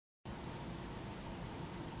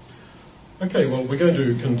Okay, well, we're going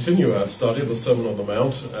to continue our study of the Sermon on the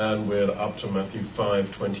Mount, and we're up to Matthew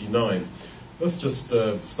 5:29. Let's just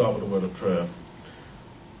start with a word of prayer.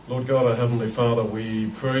 Lord God, our Heavenly Father, we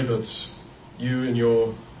pray that you in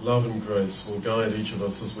your love and grace will guide each of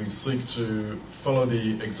us as we seek to follow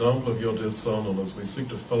the example of your dear Son and as we seek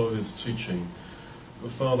to follow his teaching.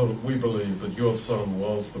 Father, we believe that your Son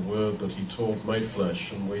was the Word that he taught made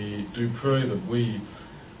flesh, and we do pray that we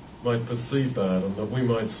might perceive that and that we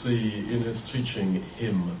might see in his teaching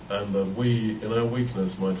him, and that we in our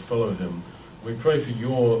weakness might follow him. We pray for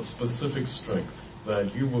your specific strength,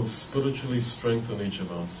 that you will spiritually strengthen each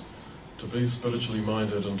of us to be spiritually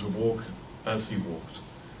minded and to walk as he walked.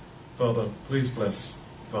 Father, please bless,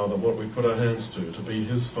 Father, what we put our hands to be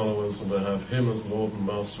his followers and to have him as Lord and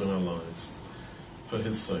Master in our lives. For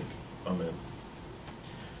his sake. Amen.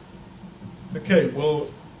 Okay, well,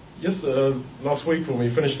 yes, last week when we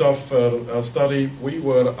finished off our study, we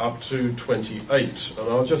were up to 28. And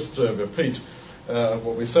I'll just repeat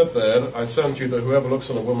what we said there. I say unto you that whoever looks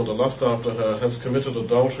on a woman to lust after her has committed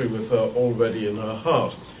adultery with her already in her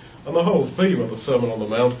heart. And the whole theme of the Sermon on the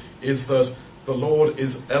Mount is that the Lord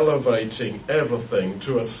is elevating everything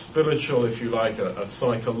to a spiritual, if you like, a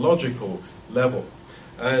psychological level.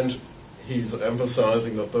 And he's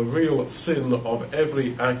emphasizing that the real sin of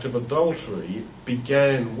every act of adultery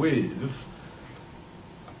began with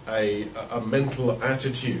a mental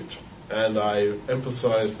attitude. And I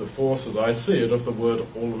emphasize the force, as I see it, of the word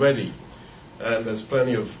already. And there's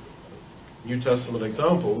plenty of New Testament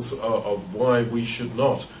examples of why we should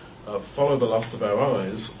not follow the lust of our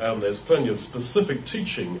eyes, and there's plenty of specific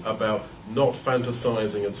teaching about not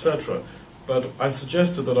fantasizing, etc. But I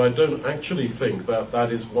suggested that I don't actually think that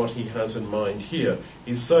that is what he has in mind here.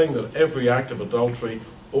 He's saying that every act of adultery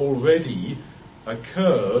already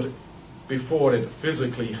occurred before it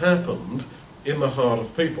physically happened in the heart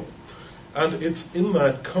of people. And it's in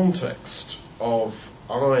that context of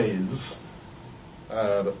eyes,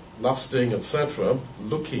 lusting, etc.,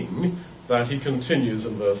 looking, that he continues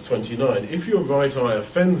in verse 29. If your right eye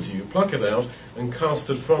offends you, pluck it out and cast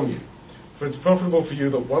it from you. For it's profitable for you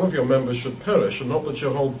that one of your members should perish, and not that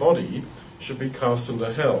your whole body should be cast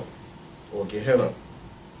into hell, or Gehenna.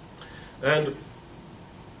 And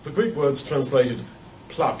the Greek words translated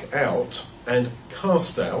pluck out and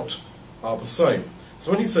cast out are the same. So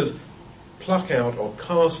when he says pluck out or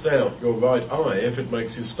cast out your right eye if it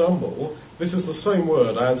makes you stumble, this is the same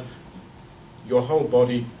word as your whole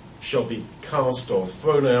body shall be cast or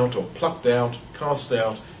thrown out or plucked out, cast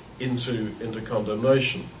out into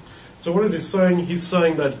condemnation. So what is he saying? He's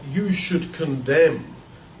saying that you should condemn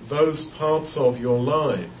those parts of your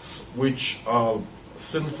lives which are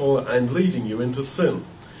sinful and leading you into sin.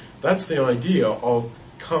 That's the idea of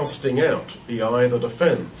casting out the eye that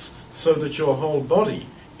offends, so that your whole body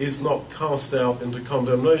is not cast out into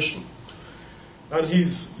condemnation. And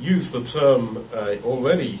he's used the term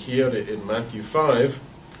already here in Matthew 5,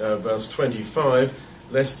 verse 25,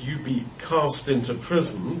 lest you be cast into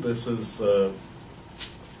prison. This is a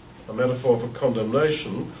metaphor for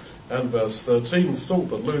condemnation. And verse 13, salt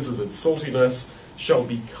that loses its saltiness shall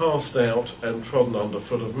be cast out and trodden under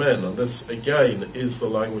foot of men. And this again is the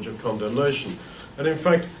language of condemnation. And in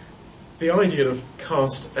fact, the idea of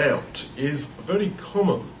cast out is very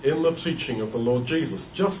common in the teaching of the Lord Jesus,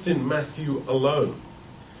 just in Matthew alone.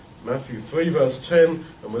 Matthew 3 verse 10,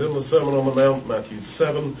 and within the Sermon on the Mount, Matthew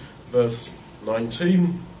 7 verse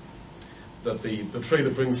 19, that the tree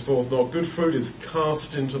that brings forth not good fruit is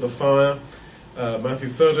cast into the fire. Matthew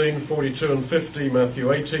 13, 42 and 50,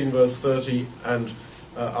 Matthew 18 verse 30, and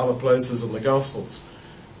other places in the Gospels.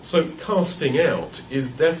 So casting out is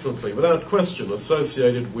definitely, without question,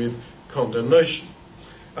 associated with condemnation.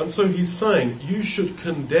 And so he's saying you should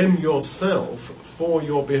condemn yourself for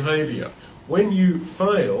your behavior. When you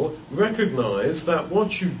fail, recognize that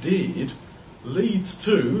what you did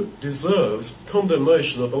deserves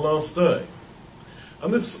condemnation at the last day.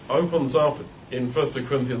 And this opens up in 1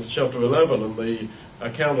 Corinthians chapter 11 and the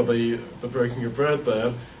account of the breaking of bread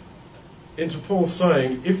there, into Paul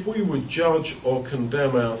saying, if we would judge or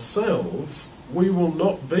condemn ourselves, we will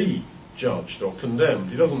not be judged or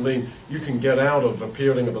condemned. He doesn't mean you can get out of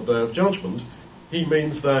appearing at the day of judgment. He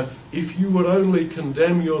means that if you would only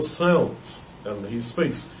condemn yourselves, and he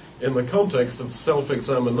speaks in the context of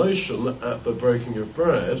self-examination at the breaking of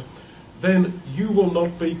bread, then you will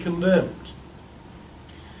not be condemned.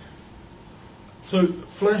 So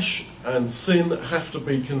flesh and sin have to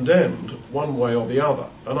be condemned one way or the other.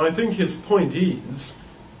 And I think his point is,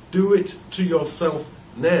 do it to yourself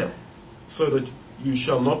now, so that you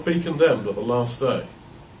shall not be condemned at the last day,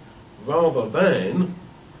 rather than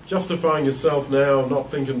justifying yourself now,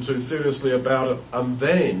 not thinking too seriously about it, and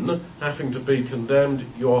then having to be condemned,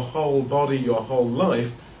 your whole body, your whole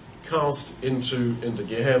life, cast into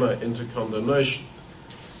Gehenna, into condemnation.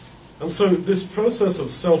 And so this process of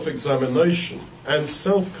self-examination and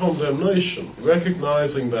self-condemnation,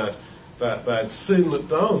 recognizing that sin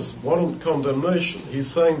does warrant condemnation, he's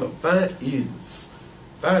saying that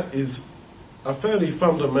is a fairly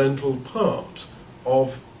fundamental part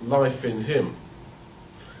of life in him.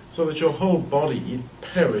 So that your whole body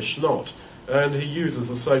perish not. And he uses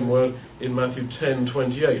the same word in Matthew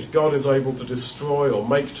 10:28. God is able to destroy or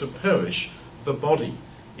make to perish the body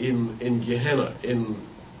in Gehenna, in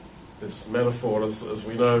this metaphor, as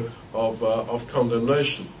we know, of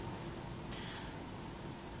condemnation.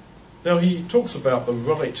 Now he talks about the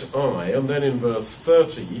right eye, and then in verse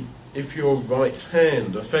 30, if your right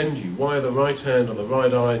hand offend you, why the right hand and the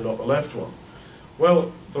right eye, not the left one?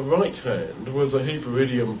 Well, the right hand was a Hebrew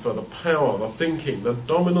idiom for the power, the thinking, the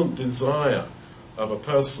dominant desire of a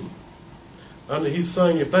person. And he's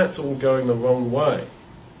saying if that's all going the wrong way,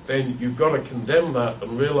 then you've got to condemn that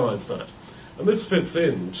and realize that. And this fits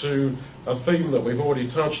into a theme that we've already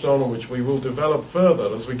touched on and which we will develop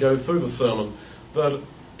further as we go through the sermon, that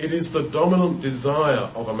it is the dominant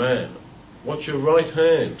desire of a man. What your right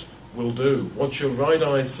hand will do, what your right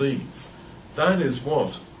eye sees, that is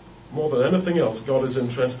what, more than anything else, God is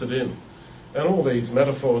interested in. And all these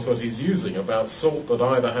metaphors that he's using about salt that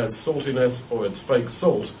either has saltiness or it's fake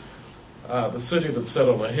salt, the city that's set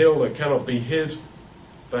on a hill that cannot be hid,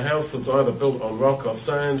 the house that's either built on rock or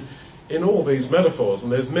sand, in all these metaphors,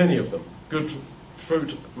 and there's many of them, good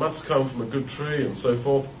fruit must come from a good tree and so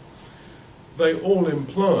forth, they all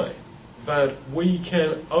imply that we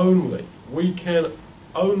can only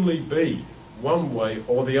be one way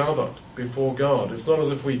or the other before God. It's not as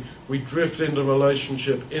if we drift into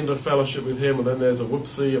relationship, into fellowship with him, and then there's a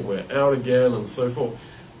whoopsie and we're out again and so forth.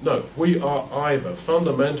 No, we are either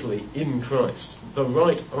fundamentally in Christ. The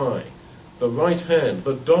right eye, the right hand,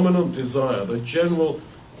 the dominant desire, the general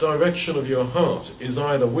direction of your heart is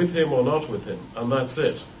either with him or not with him, and that's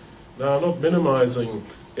it. Now, I'm not minimizing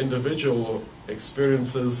individual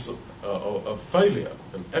experiences of failure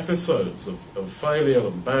and episodes of failure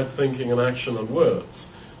and bad thinking and action and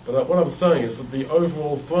words. But what I'm saying is that the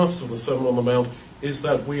overall thrust of the Sermon on the Mount is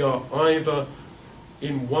that we are either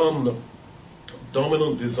in one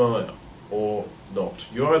dominant desire or not.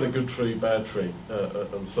 You're either good tree, bad tree,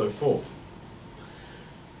 and so forth.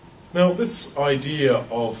 Now, this idea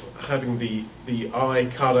of having the eye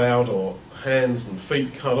cut out or hands and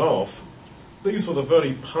feet cut off, these were the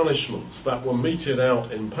very punishments that were meted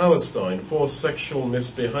out in Palestine for sexual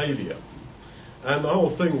misbehavior. And the whole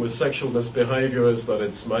thing with sexual misbehavior is that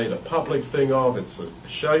it's made a public thing of, it's a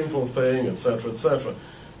shameful thing, etc., etc.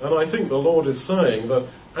 And I think the Lord is saying that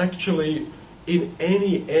actually in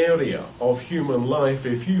any area of human life,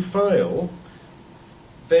 if you fail,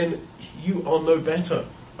 then you are no better.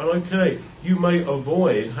 And okay, you may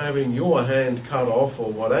avoid having your hand cut off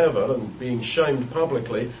or whatever and being shamed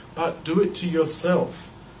publicly, but do it to yourself.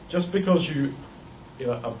 Just because you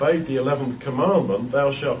obeyed the 11th commandment, thou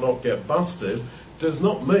shalt not get busted, does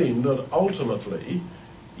not mean that ultimately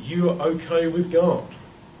you are okay with God.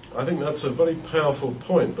 I think that's a very powerful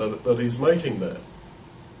point that he's making there.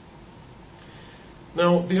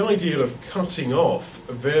 Now, the idea of cutting off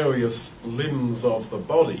various limbs of the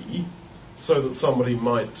body so that somebody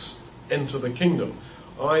might enter the kingdom,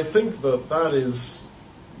 I think that is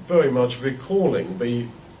very much recalling the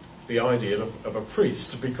idea of a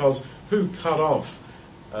priest, because who cut off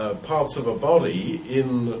parts of a body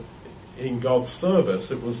in God's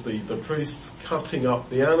service? It was the priests cutting up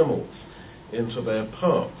the animals into their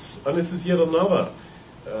parts. And this is yet another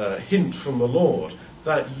hint from the Lord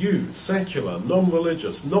that you, secular,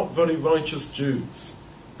 non-religious, not very righteous Jews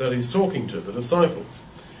that he's talking to, the disciples,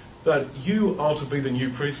 that you are to be the new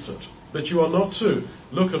priesthood, that you are not to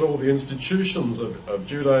look at all the institutions of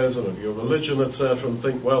Judaism, of your religion, etc., and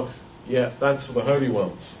think, well, yeah, that's for the holy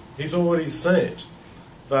ones. He's already said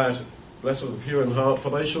that blessed are the pure in heart,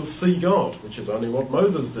 for they shall see God, which is only what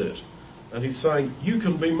Moses did. And he's saying, you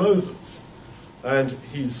can be Moses. And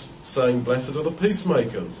he's saying, blessed are the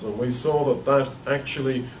peacemakers. And we saw that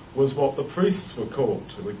actually was what the priests were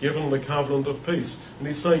called, who were given the covenant of peace. And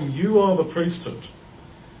he's saying, you are the priesthood.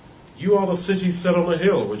 You are the city set on a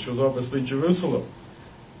hill, which was obviously Jerusalem,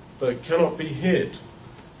 that cannot be hid.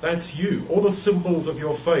 That's you. All the symbols of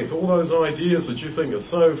your faith, all those ideas that you think are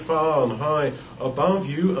so far and high above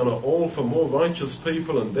you and are all for more righteous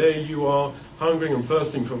people, and there you are, hungering and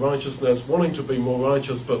thirsting for righteousness, wanting to be more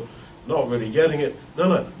righteous, but not really getting it.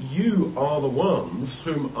 No, you are the ones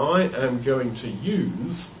whom I am going to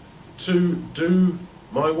use to do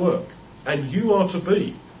my work, and you are to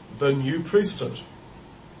be the new priesthood.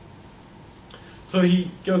 So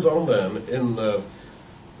he goes on then in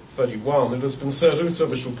 31, it has been said,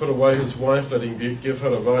 whosoever shall put away his wife, let him give her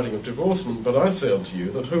a writing of divorcement. But I say unto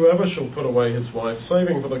you, that whoever shall put away his wife,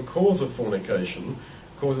 saving for the cause of fornication,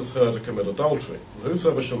 causes her to commit adultery. And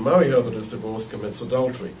whosoever shall marry her that is divorced commits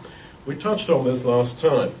adultery. We touched on this last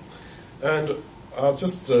time. And I'll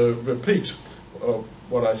just repeat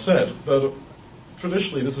what I said, that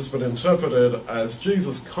traditionally this has been interpreted as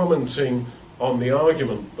Jesus commenting on the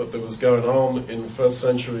argument that there was going on in first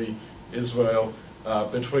century Israel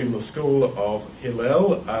between the school of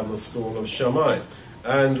Hillel and the school of Shammai.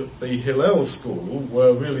 And the Hillel school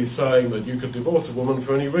were really saying that you could divorce a woman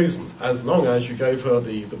for any reason, as long as you gave her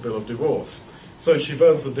the bill of divorce. So she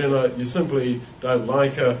burns the dinner, you simply don't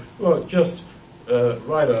like her, well, just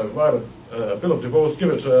write a bill of divorce, give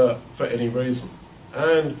it to her for any reason.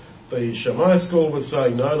 And the Shammai school was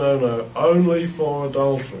saying, no, only for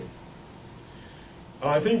adultery.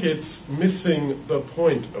 I think it's missing the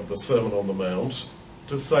point of the Sermon on the Mount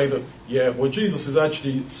to say that, Jesus is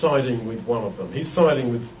actually siding with one of them. He's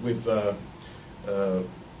siding with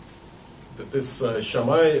this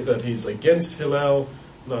Shammai, that he's against Hillel.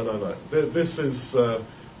 No. This is,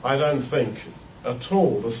 I don't think, at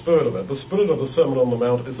all the spirit of it. The spirit of the Sermon on the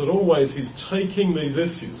Mount is that always he's taking these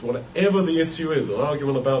issues, whatever the issue is, an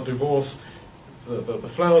argument about divorce, the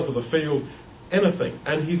flowers of the field, anything,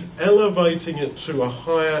 and he's elevating it to a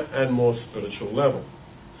higher and more spiritual level.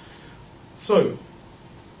 So,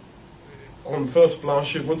 on first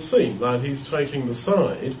blush it would seem that he's taking the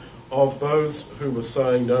side of those who were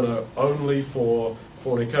saying, no, only for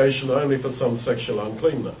fornication, only for some sexual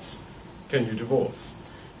uncleanness can you divorce.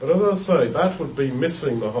 But as I say, that would be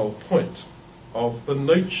missing the whole point of the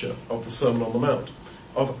nature of the Sermon on the Mount,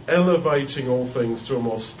 of elevating all things to a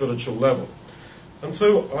more spiritual level. And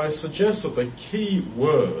so I suggest that the key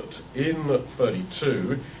word in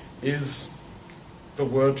 32 is the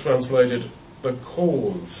word translated the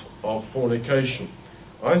cause of fornication.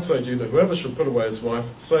 I say to you that whoever should put away his wife,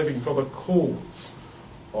 saving for the cause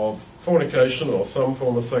of fornication or some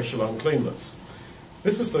form of sexual uncleanness.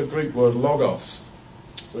 This is the Greek word logos,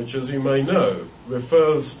 which, as you may know,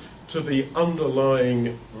 refers to the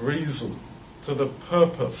underlying reason, to the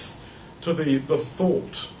purpose, to the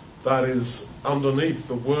thought that is underneath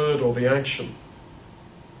the word or the action.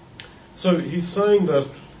 So he's saying that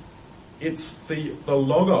it's the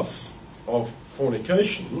logos of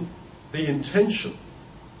fornication, the intention,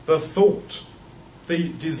 the thought, the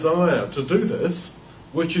desire to do this,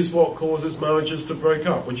 which is what causes marriages to break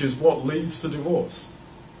up, which is what leads to divorce.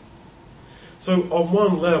 So on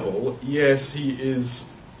one level, yes, he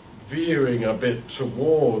is veering a bit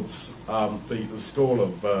towards the school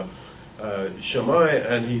of Shammai,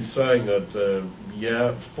 and he's saying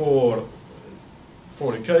that, for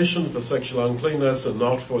fornication, for sexual uncleanness, and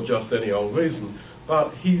not for just any old reason.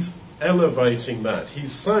 But he's elevating that.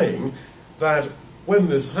 He's saying that when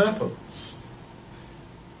this happens,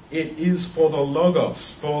 it is for the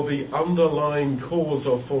logos, for the underlying cause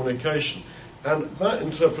of fornication. And that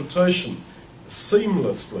interpretation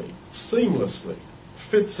seamlessly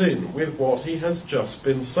fits in with what he has just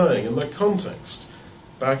been saying in the context.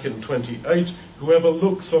 Back in 28, whoever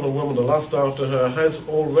looks on a woman to lust after her has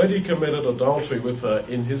already committed adultery with her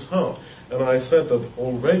in his heart. And I said that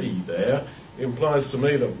already there implies to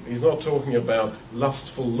me that he's not talking about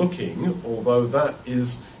lustful looking, although that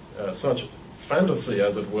is such fantasy,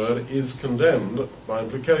 as it were, is condemned by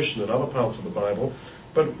implication in other parts of the Bible.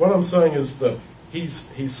 But what I'm saying is that he's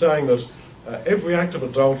saying that every act of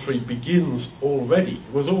adultery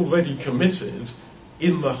was already committed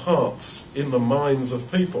in the hearts, in the minds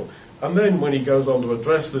of people. And then when he goes on to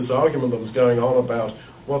address this argument that was going on about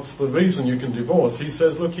what's the reason you can divorce, he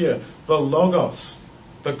says, look here, the logos,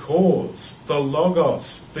 the cause, the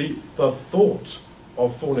logos, the thought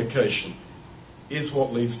of fornication is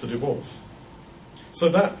what leads to divorce. So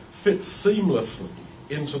that fits seamlessly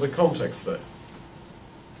into the context there.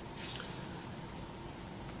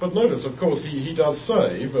 But notice, of course, he does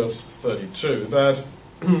say, verse 32, that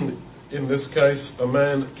in this case, a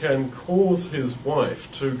man can cause his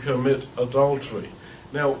wife to commit adultery.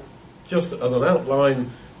 Now, just as an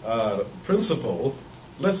outline principle,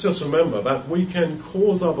 let's just remember that we can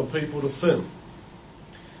cause other people to sin.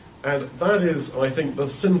 And that is, I think, the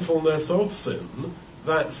sinfulness of sin,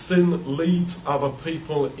 that sin leads other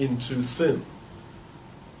people into sin.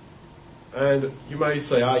 And you may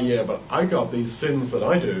say, but I got these sins that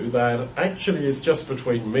I do that actually is just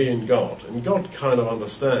between me and God. And God kind of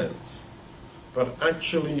understands. But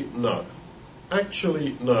actually, no.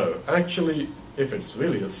 Actually, if it's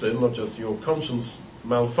really a sin, not just your conscience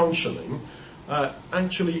malfunctioning,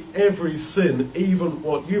 actually every sin, even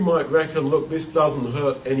what you might reckon, look, this doesn't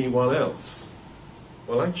hurt anyone else.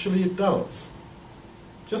 Well, actually it does.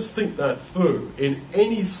 Just think that through. In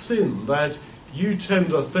any sin that you tend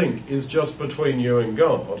to think is just between you and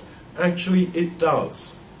God, actually it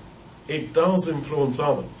does. It does influence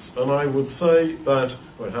others. And I would say that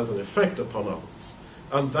it has an effect upon others.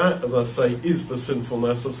 And that, as I say, is the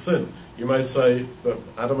sinfulness of sin. You may say that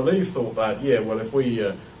Adam and Eve thought that, yeah, well, if we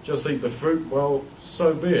just eat the fruit, well,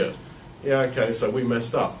 so be it. Yeah, okay, so we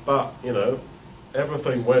messed up. But,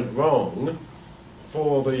 everything went wrong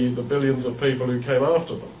for the billions of people who came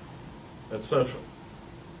after them, etc.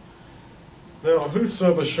 Now,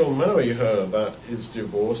 whosoever shall marry her that is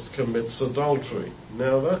divorced commits adultery.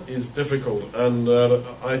 Now, that is difficult, and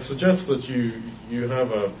I suggest that you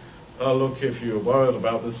have a look, if you're worried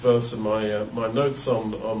about this verse, in my notes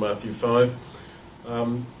on Matthew 5.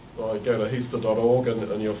 Go to Heaster.org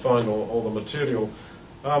and you'll find all the material.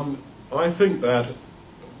 I think that,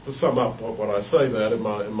 to sum up what I say there in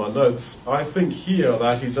my notes, I think here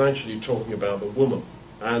that he's actually talking about the woman.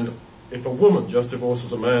 And if a woman just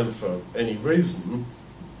divorces a man for any reason,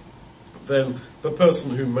 then the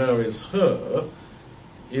person who marries her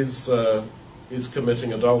is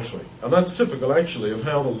committing adultery. And that's typical, actually, of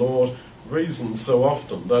how the Lord reasons so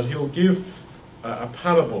often, that he'll give a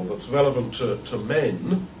parable that's relevant to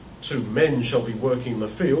men. 2 men shall be working in the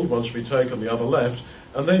field, one shall be taken, the other left,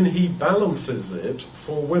 and then he balances it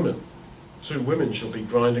for women. 2 women shall be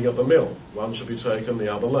grinding at the mill, one shall be taken,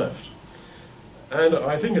 the other left. And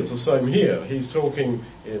I think it's the same here. He's talking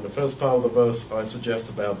in the first part of the verse, I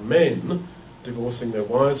suggest, about men divorcing their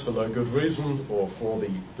wives for no good reason, or for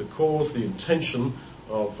the cause, the intention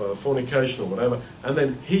of fornication or whatever. And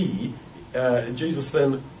then Jesus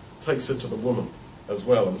then takes it to the woman as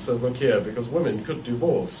well and says, look here, because women could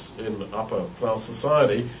divorce in upper class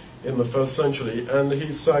society in the first century, and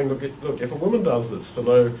he's saying, look, if a woman does this for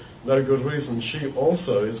no good reason, she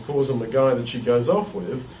also is causing the guy that she goes off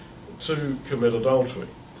with to commit adultery.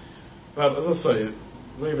 But as I say,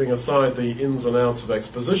 leaving aside the ins and outs of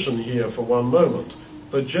exposition here for one moment,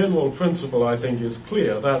 the general principle, I think, is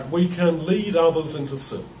clear, that we can lead others into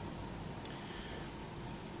sin.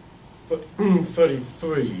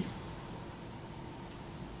 33.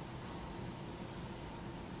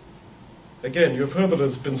 Again, you've heard that it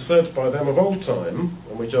has been said by them of old time,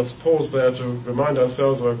 and we just pause there to remind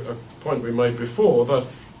ourselves of a point we made before, that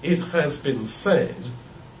it has been said,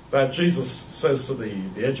 that Jesus says to the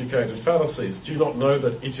educated Pharisees, do you not know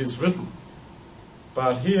that it is written?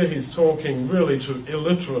 But here he's talking really to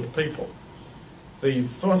illiterate people. The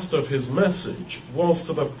thrust of his message was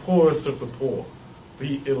to the poorest of the poor,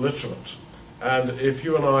 the illiterate. And if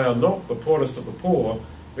you and I are not the poorest of the poor,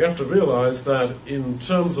 we have to realize that in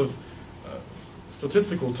terms of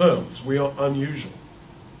statistical terms, we are unusual.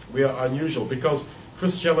 We are unusual because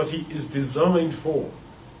Christianity is designed for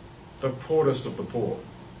the poorest of the poor.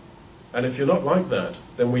 And if you're not like that,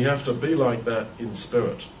 then we have to be like that in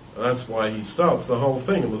spirit. And that's why he starts the whole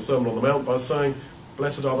thing in the Sermon on the Mount by saying,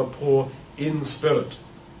 blessed are the poor in spirit.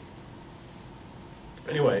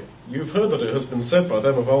 Anyway, you've heard that it has been said by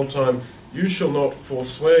them of old time, you shall not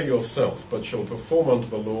forswear yourself, but shall perform unto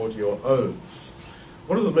the Lord your oaths.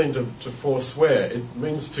 What does it mean to forswear? It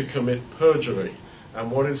means to commit perjury.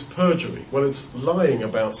 And what is perjury? Well, it's lying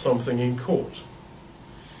about something in court.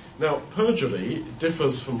 Now, perjury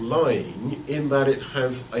differs from lying in that it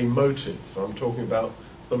has a motive. I'm talking about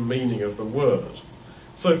the meaning of the word.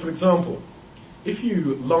 So, for example, if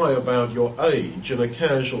you lie about your age in a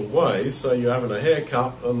casual way, say you're having a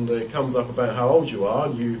haircut and it comes up about how old you are,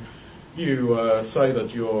 and you say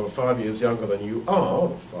that you're 5 years younger than you are,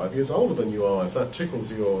 or 5 years older than you are, if that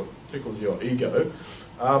tickles your ego,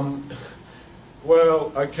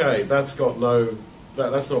 well, okay, that's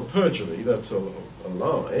not perjury, that's a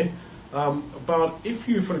lie. But if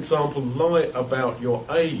you, for example, lie about your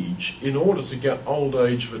age in order to get old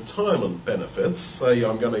age retirement benefits, say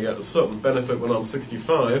I'm going to get a certain benefit when I'm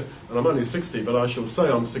 65, and I'm only 60, but I shall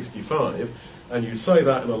say I'm 65, and you say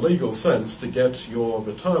that in a legal sense to get your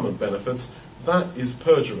retirement benefits, that is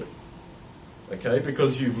perjury. Okay,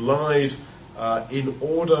 because you've lied in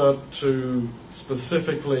order to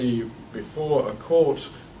specifically, before a court,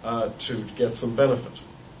 to get some benefit.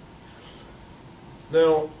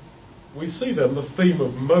 Now, we see then the theme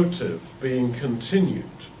of motive being continued.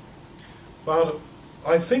 But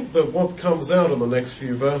I think that what comes out in the next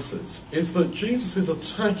few verses is that Jesus is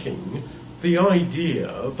attacking the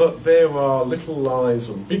idea that there are little lies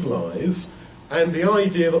and big lies, and the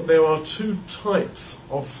idea that there are 2 types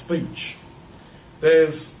of speech.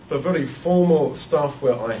 There's the very formal stuff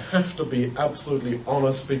where I have to be absolutely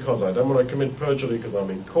honest because I don't want to commit perjury because I'm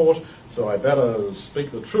in court, so I better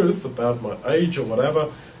speak the truth about my age or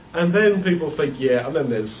whatever. And then people think, yeah, and then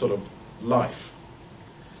there's sort of life.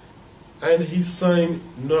 And he's saying,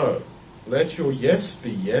 no. Let your yes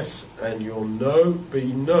be yes and your no be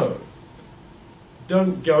no.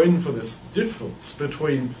 Don't go in for this difference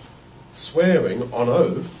between swearing on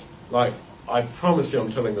oath, like, I promise you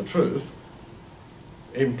I'm telling the truth,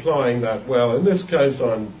 implying that, well, in this case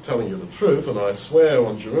I'm telling you the truth, and I swear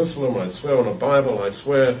on Jerusalem, I swear on a Bible, I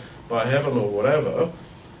swear by heaven or whatever,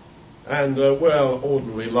 and, well,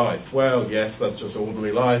 ordinary life. Well, yes, that's just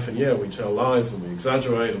ordinary life, and yeah, we tell lies and we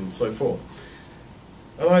exaggerate and so forth.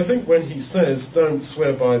 And I think when he says, don't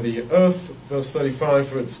swear by the earth, verse 35,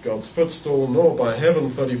 for it's God's footstool, nor by heaven,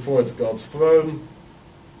 34, it's God's throne,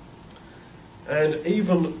 and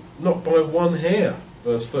even not by one hair,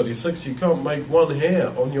 verse 36, you can't make one hair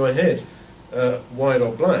on your head white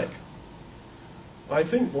or black. I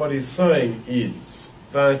think what he's saying is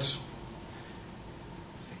that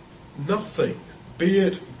nothing, be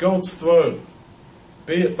it God's throne,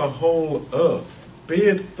 be it the whole earth, be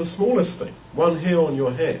it the smallest thing, one hair on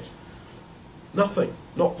your head, nothing,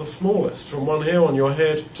 not the smallest, from one hair on your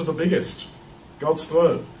head to the biggest, God's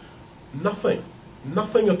throne,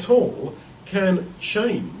 nothing at all can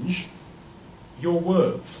change your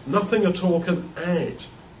words. Nothing at all can add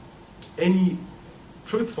any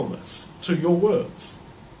truthfulness to your words.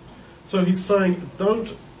 So he's saying,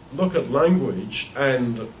 don't look at language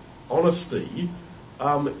and honesty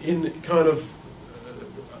in kind of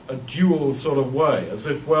a dual sort of way, as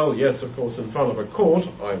if, well, yes, of course, in front of a court,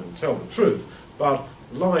 I will tell the truth, but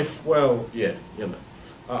life, well, yeah, you know,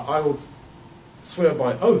 I will swear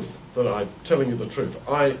by oath that I'm telling you the truth.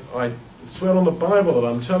 I swear on the Bible that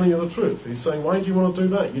I'm telling you the truth. He's saying, why do you want to do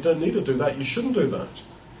that? You don't need to do that. You shouldn't do that.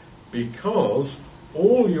 Because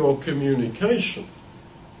all your communication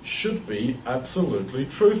should be absolutely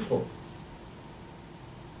truthful.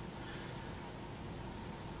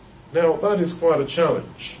 Now, that is quite a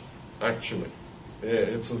challenge, actually.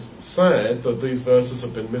 It's sad that these verses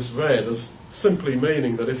have been misread as simply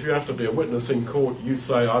meaning that if you have to be a witness in court, you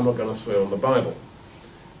say, I'm not going to swear on the Bible.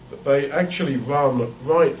 But they actually run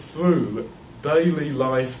right through daily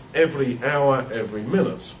life, every hour, every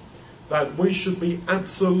minute. That we should be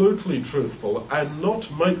absolutely truthful and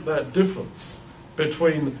not make that difference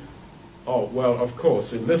between, oh, well, of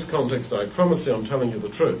course, in this context, I promise you I'm telling you the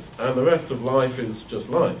truth, and the rest of life is just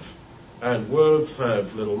life, and words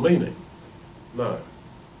have little meaning. No.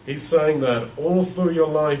 He's saying that all through your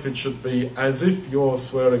life it should be as if you're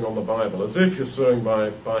swearing on the Bible, as if you're swearing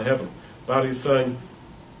by heaven. But he's saying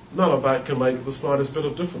none of that can make the slightest bit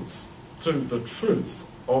of difference to the truth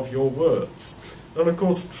of your words. And of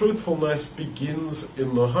course, truthfulness begins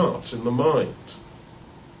in the heart, in the mind.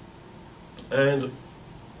 And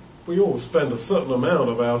we all spend a certain amount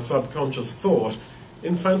of our subconscious thought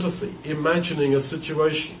in fantasy, imagining a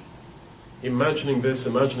situation. Imagining this,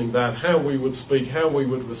 imagining that, how we would speak, how we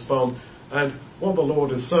would respond. And what the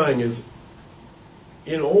Lord is saying is,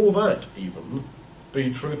 in all that even,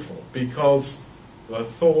 be truthful, because the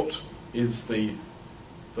thought is the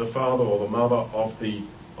father or the mother of the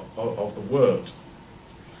word.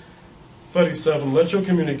 37, let your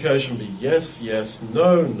communication be yes, yes,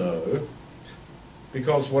 no, no,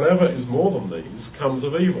 because whatever is more than these comes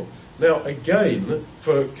of evil. Now again,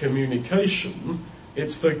 for communication,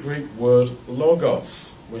 it's the Greek word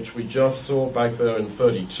logos, which we just saw back there in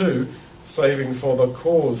 32, saving for the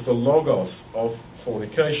cause, the logos of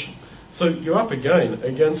fornication. So you're up again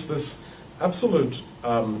against this absolute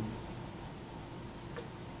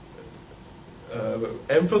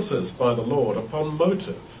emphasis by the Lord upon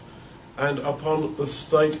motive and upon the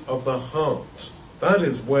state of the heart. That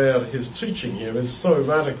is where his teaching here is so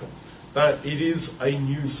radical, that it is a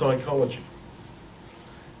new psychology.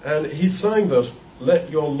 And he's saying that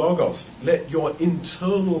let your logos, let your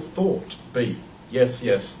internal thought be yes,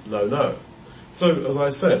 yes, no, no. So, as I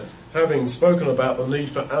said, having spoken about the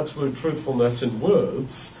need for absolute truthfulness in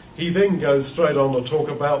words, he then goes straight on to talk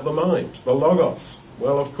about the mind, the logos.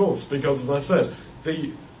 Well, of course, because as I said,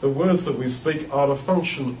 the words that we speak are a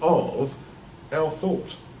function of our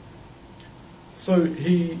thought. So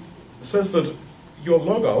he says that your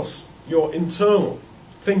logos, your internal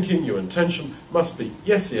thinking, your intention must be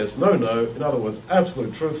yes, yes, no, no. In other words,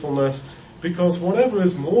 absolute truthfulness, because whatever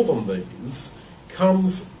is more than these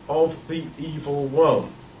comes of the evil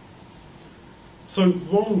one. So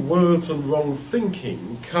wrong words and wrong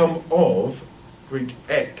thinking come of, Greek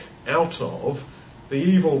ek, out of, the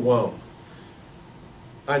evil one.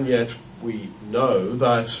 And yet we know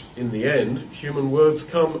that in the end, human words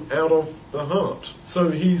come out of the heart.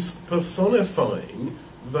 So he's personifying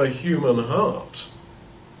the human heart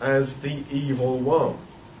as the evil one.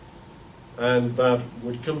 And that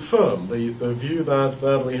would confirm the view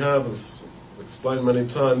that we have, as explained many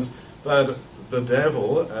times, that the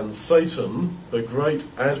devil and Satan, the great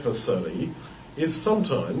adversary, is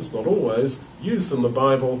sometimes, not always, used in the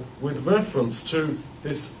Bible with reference to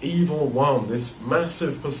this evil one, this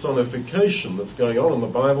massive personification that's going on in the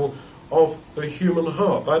Bible of the human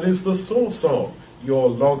heart. That is the source of your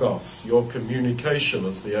logos, your communication,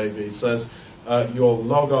 as the AV says, your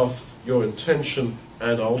logos, your intention,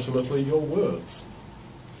 and ultimately your words.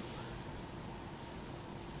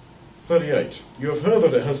 38. You have heard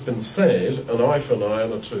that it has been said, an eye for an eye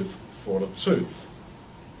and a tooth for a tooth.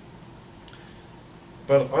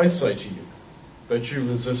 But I say to you, that you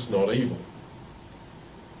resist not evil.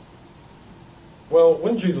 Well,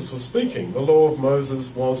 when Jesus was speaking, the law of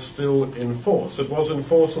Moses was still in force. It was in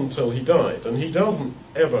force until he died. And he doesn't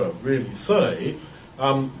ever really say,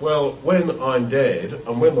 well, when I'm dead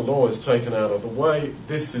and when the law is taken out of the way,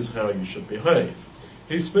 this is how you should behave.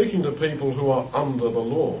 He's speaking to people who are under the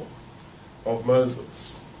law of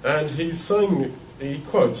Moses. And he's saying, he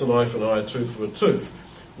quotes an eye for an eye, a tooth for a tooth,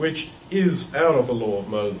 which is out of the law of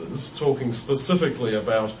Moses, talking specifically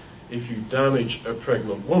about if you damage a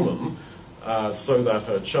pregnant woman so that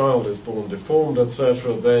her child is born deformed,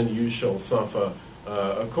 etc., then you shall suffer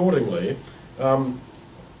accordingly.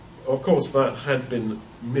 Of course, that had been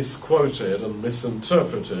misquoted and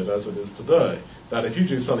misinterpreted as it is today, that if you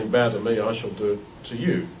do something bad to me, I shall do it to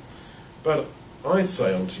you. But I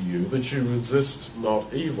say unto you that you resist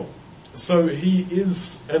not evil. So he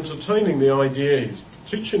is entertaining the idea, he's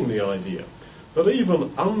teaching the idea, that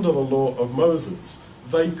even under the law of Moses,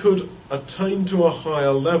 they could attain to a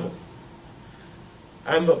higher level.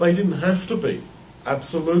 And that they didn't have to be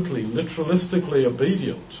absolutely, literalistically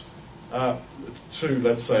obedient to,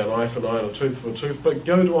 let's say, an eye for an eye and a tooth for a tooth, but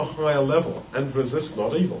go to a higher level and resist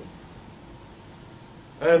not evil.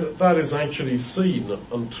 And that is actually seen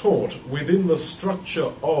and taught within the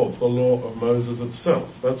structure of the law of Moses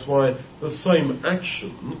itself. That's why the same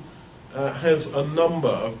action has a number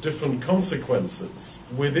of different consequences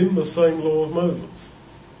within the same law of Moses.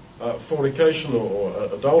 Fornication or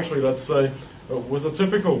adultery, let's say, was a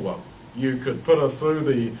typical one. You could put her through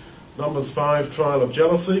the Numbers 5 trial of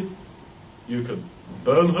jealousy. You could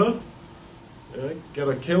burn her, get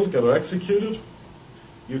her killed, get her executed.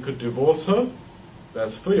 You could divorce her.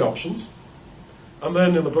 There's 3 options. And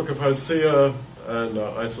then in the book of Hosea, and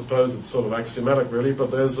I suppose it's sort of axiomatic really,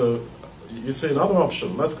 but you see another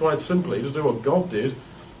option. That's quite simply to do what God did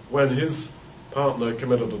when his partner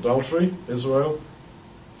committed adultery, Israel,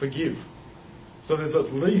 forgive. So there's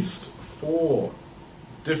at least 4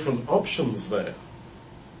 different options there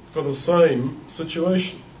for the same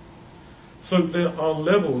situation. So there are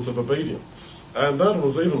levels of obedience, and that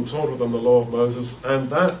was even taught within the law of Moses, and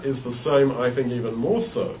that is the same, I think, even more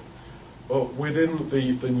so within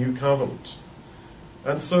the new covenant.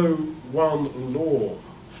 And so one law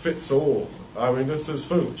fits all. I mean, this is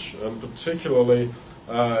foolish, and particularly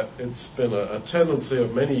it's been a tendency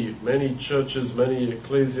of many churches, many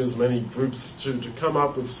ecclesias, many groups to come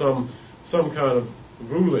up with some kind of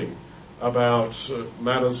ruling about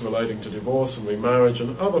matters relating to divorce and remarriage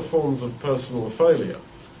and other forms of personal failure.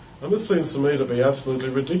 And this seems to me to be absolutely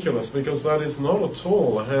ridiculous, because that is not at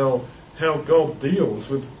all how God deals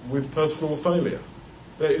with personal failure.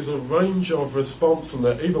 There is a range of response, and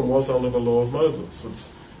there even was under the law of Moses.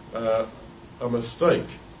 It's a mistake.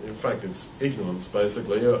 In fact, it's ignorance,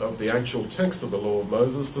 basically, of the actual text of the law of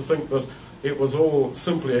Moses to think that it was all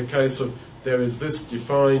simply a case of there is this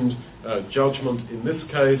defined judgment in this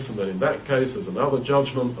case, and then in that case there's another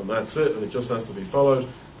judgment, and that's it, and it just has to be followed.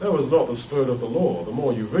 That was not the spirit of the law. The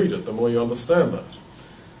more you read it, the more you understand that.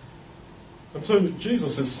 And so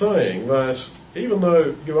Jesus is saying that even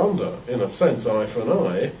though you're under, in a sense, eye for an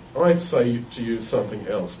eye, I say to you something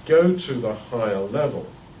else. Go to the higher level,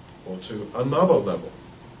 or to another level.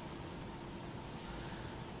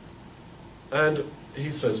 And he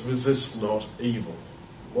says, resist not evil.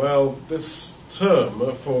 Well, this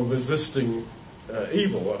term for resisting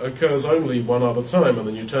evil occurs only one other time in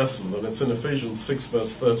the New Testament, and it's in Ephesians 6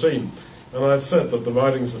 verse 13. And I've said that the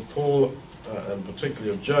writings of Paul, and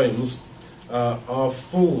particularly of James, are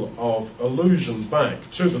full of allusion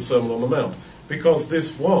back to the Sermon on the Mount, because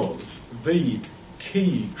this was the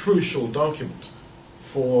key, crucial document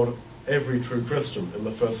for every true Christian in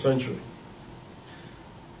the first century.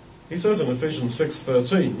 He says in Ephesians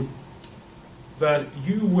 6:13 that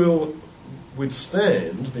you will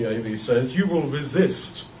withstand, the AV says, you will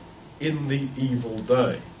resist in the evil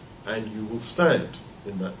day, and you will stand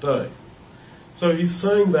in that day. So he's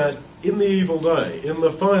saying that in the evil day, in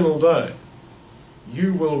the final day,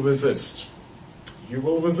 you will resist. You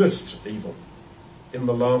will resist evil in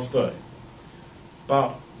the last day,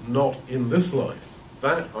 but not in this life.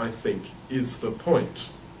 That, I think, is the point.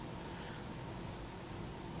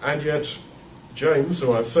 And yet, James,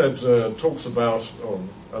 who I said talks about, or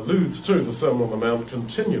alludes to the Sermon on the Mount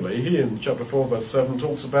continually, he in chapter 4 verse 7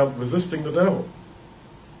 talks about resisting the devil.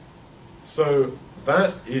 So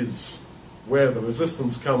that is where the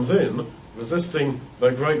resistance comes in, resisting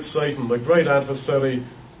the great Satan, the great adversary,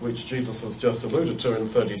 which Jesus has just alluded to in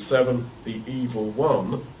 37, the evil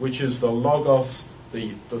one, which is the logos,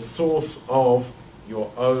 the source of your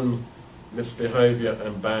own misbehavior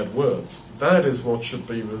and bad words. That is what should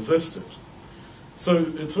be resisted.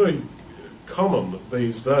 So it's very common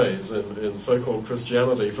these days in so-called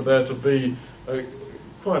Christianity for there to be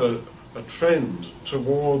quite a trend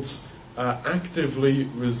towards actively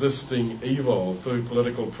resisting evil through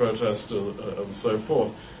political protest and so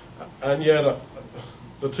forth. And yet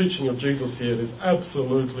the teaching of Jesus here is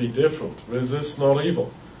absolutely different. Resist not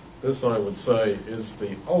evil. This, I would say, is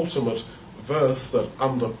the ultimate verse that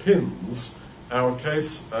underpins our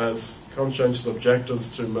case as conscientious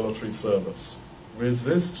objectors to military service.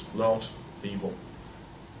 Resist not evil.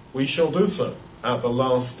 We shall do so at the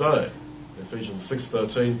last day, Ephesians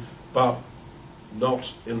 6:13, but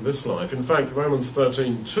not in this life. In fact, Romans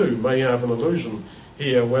 13:2 may have an allusion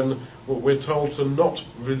here when we're told to not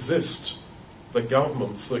resist the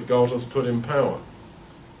governments that God has put in power.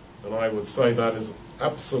 And I would say that is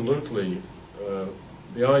absolutely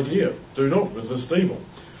the idea. Do not resist evil.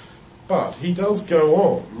 But he does go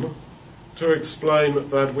on to explain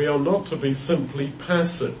that we are not to be simply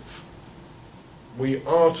passive. We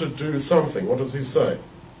are to do something. What does he say?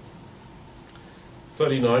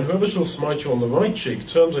 39, whoever shall smite you on the right cheek,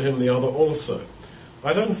 turn to him the other also.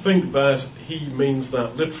 I don't think that he means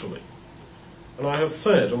that literally. And I have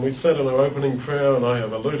said, and we said in our opening prayer, and I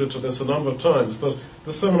have alluded to this a number of times, that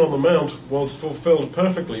the Sermon on the Mount was fulfilled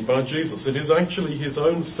perfectly by Jesus. It is actually his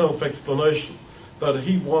own self-explanation that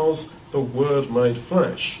he was the Word made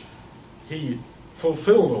flesh. He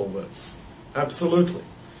fulfilled all this, absolutely.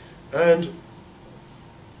 And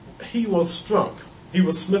he was struck, he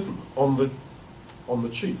was smitten on the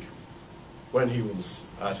cheek when he was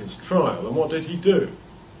at his trial. And what did he do?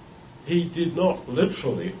 He did not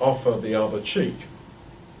literally offer the other cheek.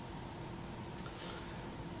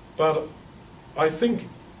 But I think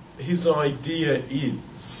his idea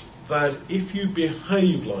is that if you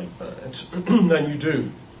behave like that, then you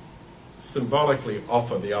do symbolically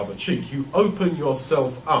offer the other cheek. You open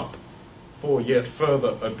yourself up for yet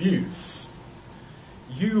further abuse.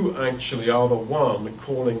 You actually are the one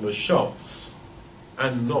calling the shots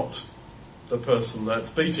and not the person that's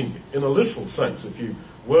beating you. In a literal sense, if you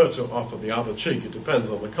were to offer the other cheek, it depends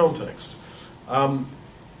on the context.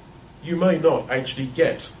 You may not actually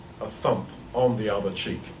get a thump on the other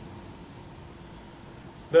cheek.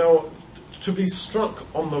 Now, to be struck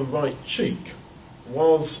on the right cheek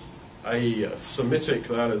was a Semitic,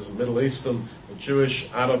 that is a Middle Eastern, a Jewish,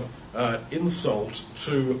 Arab insult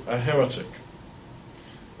to a heretic.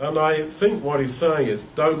 And I think what he's saying is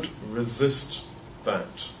don't resist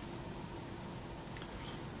that.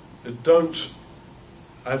 Don't,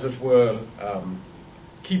 as it were,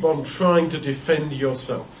 keep on trying to defend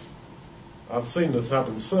yourself. I've seen this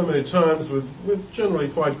happen so many times with generally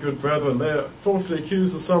quite good brethren. They're falsely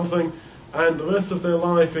accused of something, and the rest of their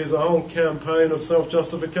life is a whole campaign of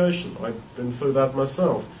self-justification. I've been through that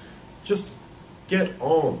myself. Just get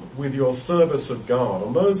on with your service of God.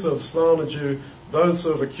 And those who have slandered you, those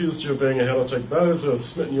who have accused you of being a heretic, those who have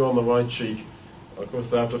smitten you on the right cheek, of course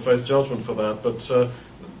they have to face judgment for that, but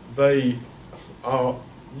they are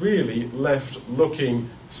really left looking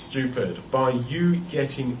stupid by you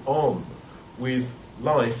getting on with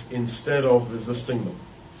life instead of resisting them.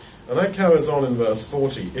 And that carries on in verse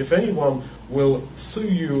 40. If anyone will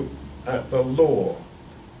sue you at the law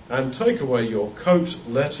and take away your coat,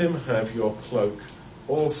 let him have your cloak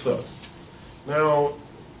also. Now,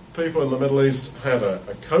 people in the Middle East had a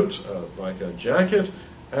coat, like a jacket,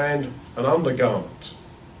 and an undergarment,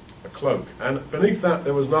 a cloak. And beneath that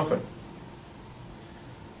there was nothing.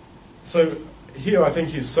 So here I think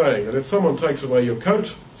he's saying that if someone takes away your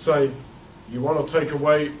coat, say, you want to take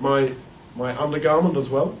away my undergarment as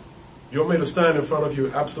well? Do you want me to stand in front of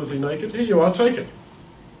you absolutely naked? Here you are, take it.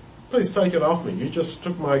 Please take it off me. You just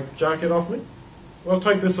took my jacket off me? Well,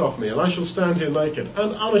 take this off me, and I shall stand here naked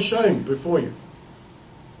and unashamed before you.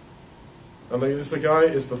 And is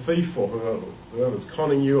the thief or whoever's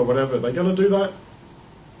conning you or whatever, are they going to do that?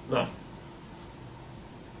 No.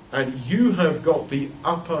 And you have got the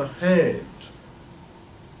upper hand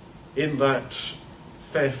in that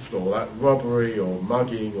theft or that robbery or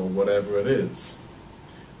mugging or whatever it is.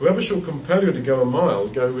 Whoever shall compel you to go a mile,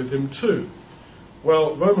 go with him too.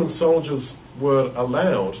 Well, Roman soldiers were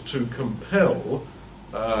allowed to compel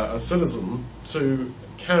a citizen to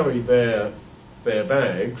carry their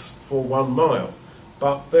bags for 1 mile.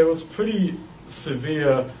 But there was pretty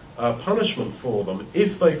severe punishment for them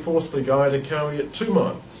if they forced the guy to carry it 2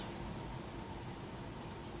 miles.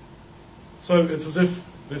 So it's as if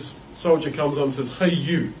this soldier comes up and says, "Hey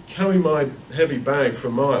you, carry my heavy bag for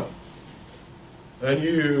a mile." And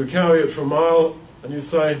you carry it for a mile and you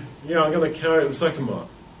say, "Yeah, I'm going to carry it the 2nd mile."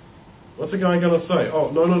 What's the guy going to say?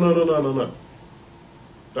 "Oh, no.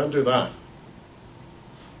 Don't do that."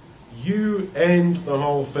 You end the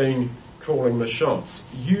whole thing calling the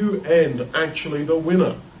shots. You end actually the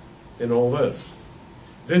winner in all this.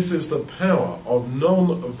 This is the power of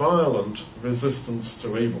non-violent resistance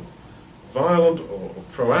to evil. Violent or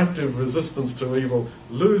proactive resistance to evil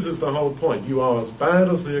loses the whole point. You are as bad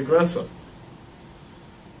as the aggressor.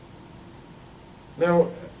 Now,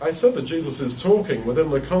 I said that Jesus is talking within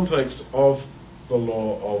the context of the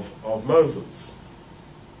law of Moses.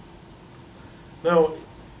 Now,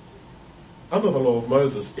 under the law of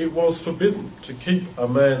Moses, it was forbidden to keep a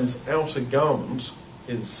man's outer garment,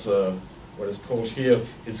 his what is called here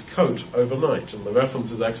his coat, overnight. And the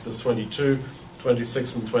reference is Exodus 22,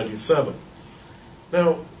 26 and 27.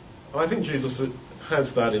 Now, I think Jesus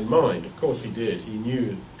has that in mind. Of course he did. He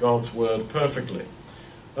knew God's word perfectly.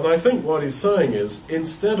 And I think what he's saying is,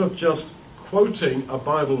 instead of just quoting a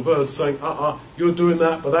Bible verse saying, you're doing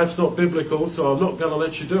that, but that's not biblical, so I'm not going to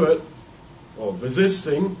let you do it, or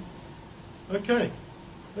resisting, okay,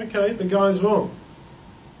 the guy's wrong.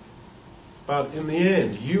 But in the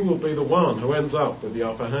end, you will be the one who ends up with the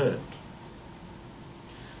upper hand.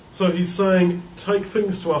 So he's saying, take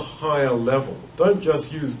things to a higher level. Don't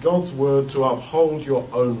just use God's word to uphold your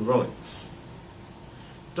own rights.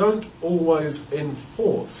 Don't always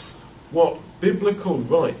enforce what biblical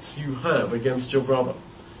rights you have against your brother.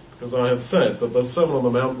 Because I have said that the Sermon on the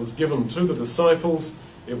Mount was given to the disciples.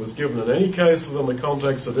 It was given in any case within the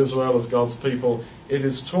context of Israel as God's people. It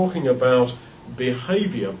is talking about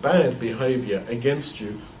behavior, bad behavior against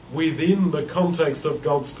you within the context of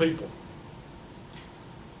God's people.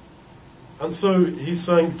 And so he's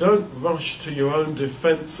saying, don't rush to your own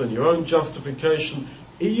defense and your own justification,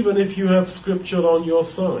 even if you have scripture on your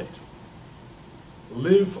side.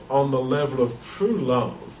 Live on the level of true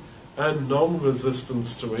love and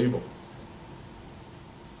non-resistance to evil.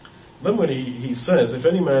 Then when he says, if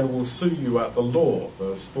any man will sue you at the law,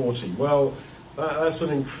 verse 40, well, that's an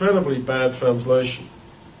incredibly bad translation,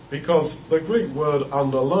 because the Greek word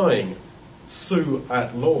underlying sue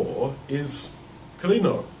at law is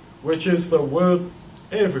krino, which is the word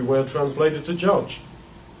everywhere translated to judge.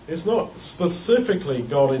 It's not specifically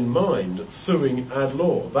got in mind suing ad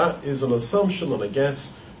law. That is an assumption and a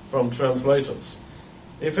guess from translators.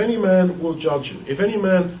 If any man will judge you, if any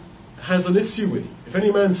man has an issue with you, if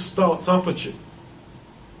any man starts up at you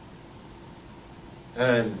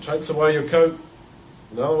and takes away your coat,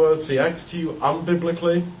 in other words, he acts to you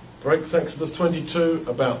unbiblically, breaks Exodus 22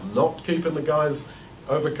 about not keeping the guy's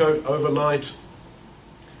overcoat overnight,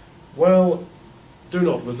 well, do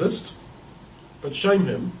not resist, but shame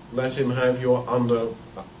him, let him have your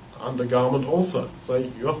undergarment also. So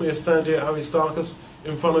you want me to stand here, Aristarchus,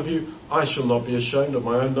 in front of you? I shall not be ashamed of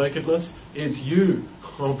my own nakedness. It's you,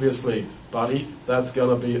 obviously, buddy, that's going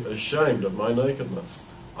to be ashamed of my nakedness.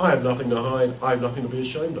 I have nothing to hide, I have nothing to be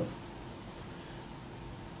ashamed of.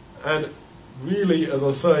 And really, as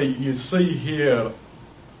I say, you see here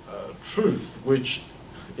truth which,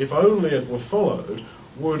 if only it were followed,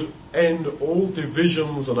 would end all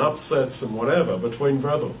divisions and upsets and whatever between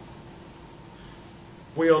brethren.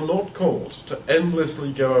 We are not called to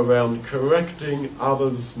endlessly go around correcting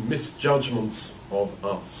others' misjudgments of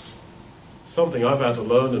us. Something I've had to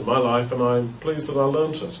learn in my life, and I'm pleased that I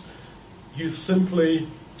learnt it. You simply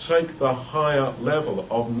take the higher level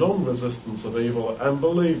of non-resistance of evil, and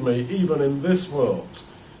believe me, even in this world,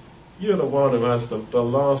 you're the one who has the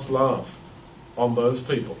last laugh on those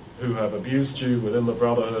people who have abused you within the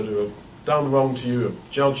brotherhood, who have done wrong to you,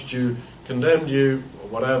 have judged you, condemned you, or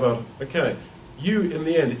whatever. Okay, you, in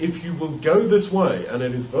the end, if you will go this way, and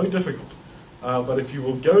it is very difficult, but if you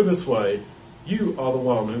will go this way, you are the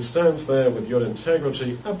one who stands there with your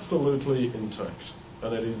integrity absolutely intact.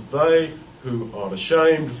 And it is they who are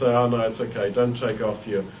ashamed to say, oh no, it's okay, don't take off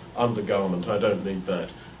your undergarment, I don't need that.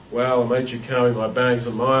 well, I made you carry my bags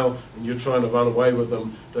a mile and you're trying to run away with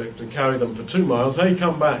them to carry them for 2 miles. Hey,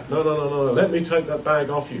 come back. No, let me take that bag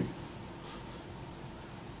off you.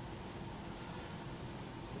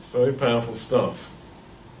 It's very powerful stuff.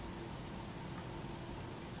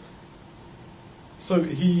 So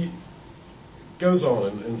he goes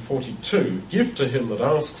on in 42, give to him that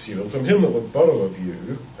asks you, and from him that would borrow of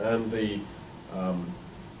you, and the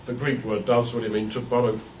Greek word does really mean to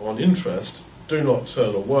borrow on interest, do not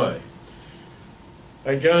turn away.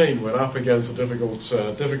 Again, we're up against a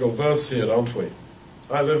difficult verse here, aren't we?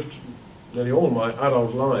 I lived nearly all my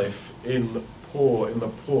adult life in the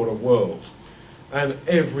poorer world, and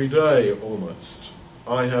every day almost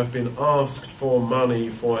I have been asked for money,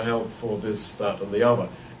 for help, for this, that and the other,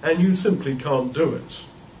 and you simply can't do it.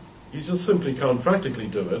 You just simply can't practically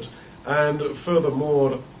do it, and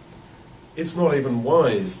furthermore, it's not even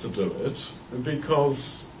wise to do it,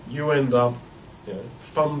 because you end up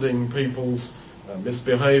funding people's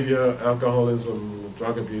misbehaviour, alcoholism,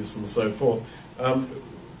 drug abuse and so forth.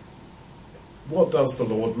 What does the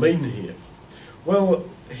Lord mean here? Well,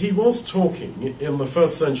 he was talking in the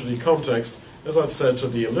first century context, as I've said, to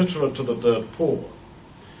the illiterate, to the dirt poor.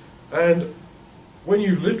 And when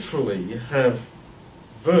you literally have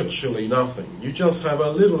virtually nothing, you just have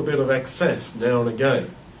a little bit of excess now and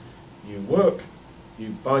again. You work, you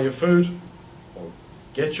buy your food, or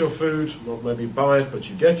get your food, not maybe buy it, but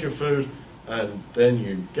you get your food, and then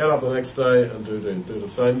you get up the next day and do the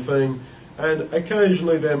same thing, and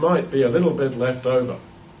occasionally there might be a little bit left over.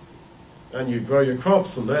 And you grow your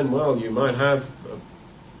crops, and then, well, you might have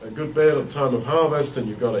a good bit at time of harvest, and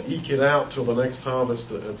you've got to eke it out till the next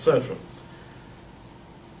harvest, etc.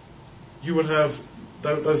 You would have,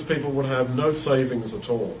 those people would have no savings at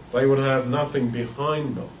all. They would have nothing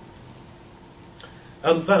behind them.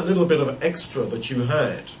 And that little bit of extra that you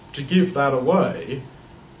had, to give that away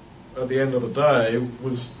at the end of the day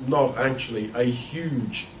was not actually a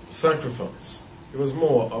huge sacrifice. It was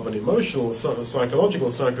more of an emotional, psychological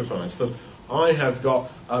sacrifice, that I have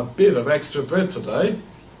got a bit of extra bread today,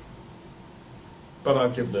 but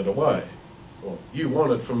I've given it away. Or you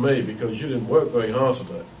want it from me because you didn't work very hard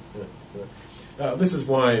today. This is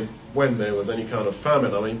why when there was any kind of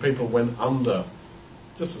famine, people went under,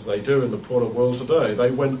 just as they do in the poorer world today.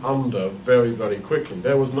 They went under very, very quickly.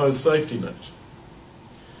 There was no safety net.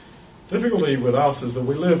 Difficulty with us is that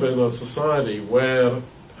we live in a society where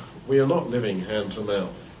we are not living hand to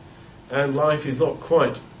mouth. And life is not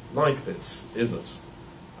quite like this, is it?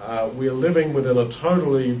 We are living within a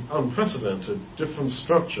totally unprecedented, different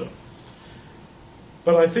structure.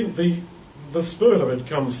 But I think the spirit of it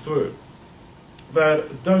comes through.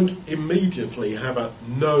 That don't immediately have a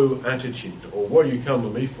no attitude, or what do you come to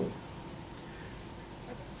me for?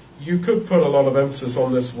 You could put a lot of emphasis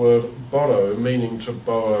on this word borrow, meaning to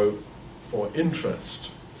borrow for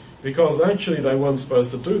interest, because actually they weren't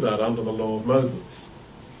supposed to do that under the law of Moses.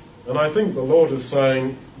 And I think the Lord is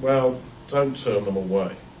saying, well, don't turn them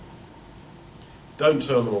away. Don't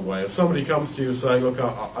turn them away. If somebody comes to you saying, look,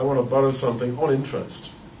 I want to borrow something on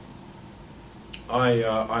interest,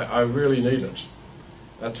 I really need it.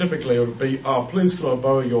 Typically it would be, please can I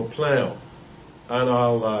borrow your plough, and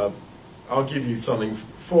I'll give you something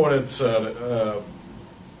for it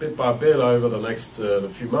bit by bit over the next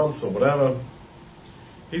few months or whatever.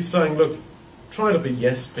 He's saying, look, try to be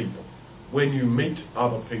yes people when you meet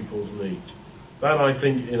other people's need. That, I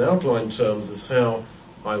think, in outline terms is how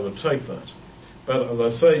I would take that. But as I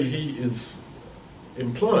say, he is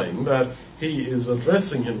implying that he is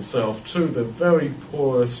addressing himself to the very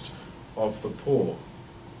poorest of the poor.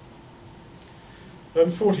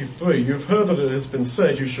 And 43, you've heard that it has been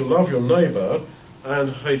said, you shall love your neighbour and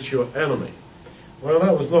hate your enemy. Well,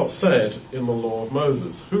 that was not said in the law of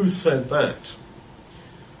Moses. Who said that?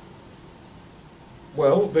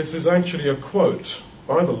 Well, this is actually a quote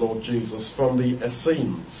by the Lord Jesus from the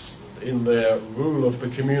Essenes in their rule of the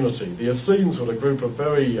community. The Essenes were a group of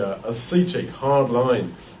very ascetic,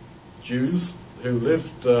 hard-line Jews who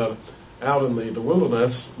lived out in the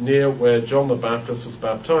wilderness near where John the Baptist was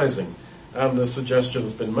baptizing. And the suggestion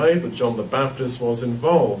has been made that John the Baptist was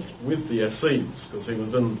involved with the Essenes because he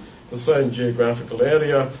was in the same geographical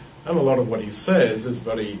area, and a lot of what he says is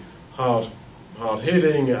very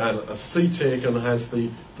hard-hitting and ascetic and has the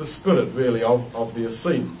spirit really of the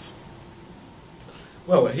Essenes.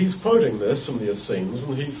 Well, he's quoting this from the Essenes,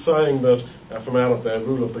 and he's saying that from out of their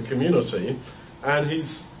rule of the community, and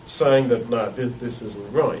he's saying that no, this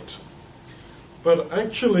isn't right. But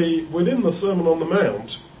actually, within the Sermon on the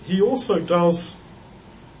Mount, he also does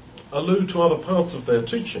allude to other parts of their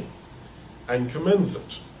teaching and commends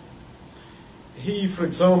it. he, for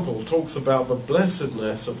example, talks about the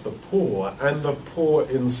blessedness of the poor and the poor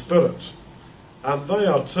in spirit. And they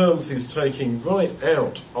are terms he's taking right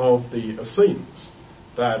out of the Essenes,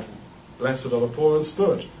 that blessed are the poor in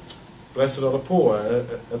spirit, blessed are the poor,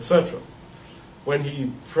 etc. When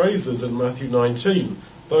he praises in Matthew 19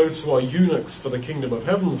 those who are eunuchs for the kingdom of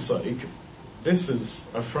heaven's sake, this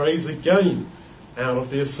is a phrase again out of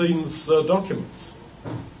the Essenes documents.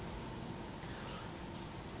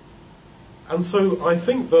 And so I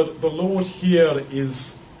think that the Lord here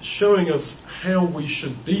is showing us how we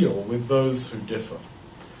should deal with those who differ.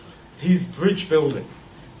 He's bridge building.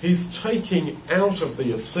 He's taking out of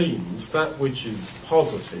the Essenes that which is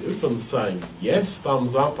positive and saying, yes,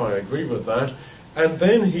 thumbs up, I agree with that. And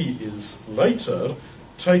then he is later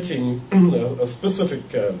taking a specific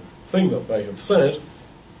thing that they have said,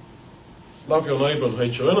 love your neighbour and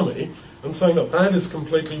hate your enemy, and saying that that is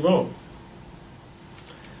completely wrong.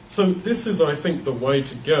 So this is, I think, the way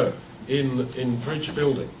to go in bridge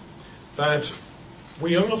building. That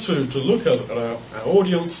we are to look at our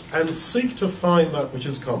audience and seek to find that which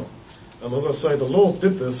is common. And as I say, the Lord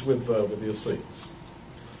did this with the Essenes.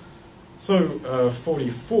 So,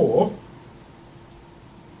 44,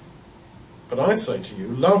 but I say to you,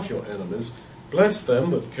 love your enemies, bless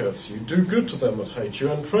them that curse you, do good to them that hate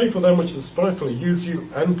you, and pray for them which despitefully use you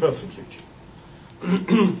and persecute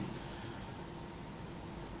you.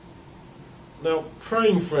 Now,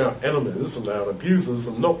 praying for our enemies and our abusers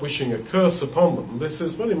and not wishing a curse upon them, this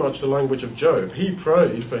is very much the language of Job. He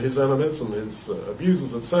prayed for his enemies and his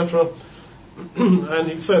abusers, etc. And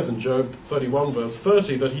he says in Job 31 verse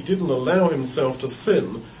 30 that he didn't allow himself to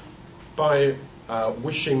sin by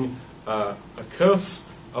wishing a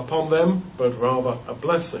curse upon them, but rather a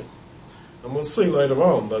blessing. And we'll see later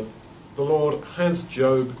on that the Lord has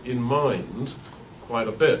Job in mind quite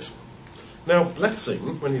a bit. Now,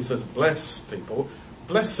 blessing, when he says bless people,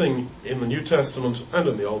 blessing in the New Testament and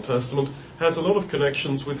in the Old Testament has a lot of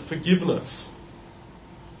connections with forgiveness.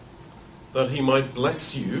 That he might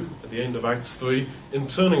bless you, at the end of Acts 3, in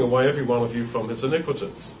turning away every one of you from his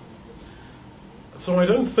iniquities. So I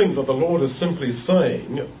don't think that the Lord is simply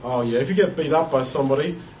saying, oh yeah, if you get beat up by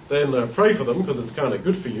somebody, then pray for them because it's kind of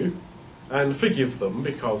good for you, and forgive them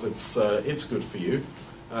because it's good for you.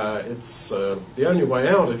 It's the only way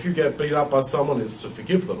out if you get beat up by someone is to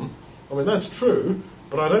forgive them. I mean, that's true,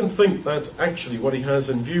 but I don't think that's actually what he has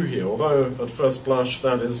in view here, although at first blush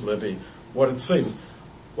that is maybe what it seems.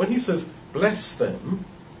 When he says, bless them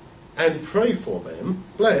and pray for them,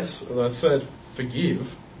 bless, as I said,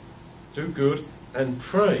 forgive, do good, and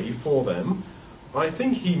pray for them, I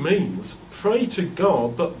think he means pray to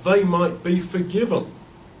God that they might be forgiven.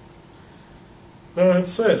 Now, I've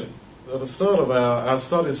said at the start of our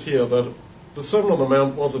studies here that the Sermon on the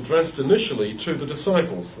Mount was addressed initially to the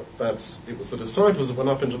disciples. It was the disciples that went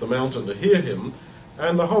up into the mountain to hear him,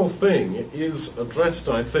 and the whole thing is addressed,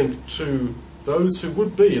 I think, to those who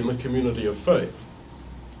would be in the community of faith.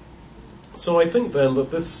 So I think then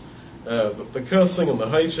that this, the cursing and the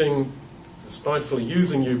hating, despitefully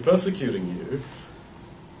using you, persecuting you,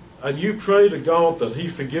 and you pray to God that he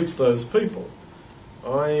forgives those people,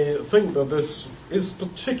 I think that this is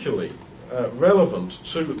particularly relevant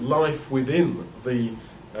to life within the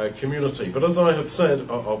community. But as I have said,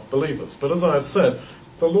 of believers, but as I have said,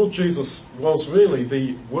 the Lord Jesus was really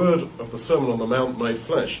the word of the Sermon on the Mount made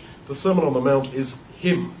flesh. The Sermon on the Mount is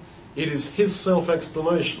him. It is his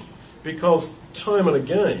self-explanation. Because time and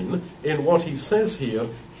again, in what he says here,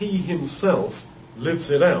 he himself lives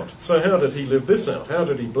it out. So how did he live this out? How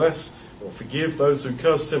did he bless or forgive those who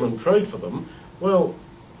cursed him and prayed for them? Well,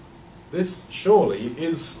 this surely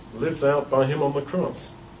is lived out by him on the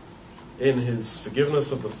cross, in his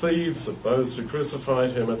forgiveness of the thieves, of those who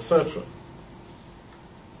crucified him, etc.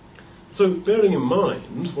 So bearing in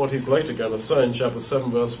mind what he's later going to say in chapter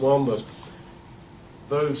 7 verse 1, that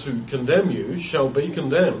those who condemn you shall be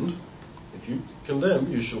condemned. If you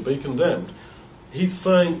condemn, you shall be condemned. He's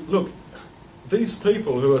saying, look, these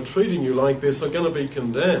people who are treating you like this are going to be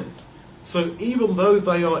condemned. So even though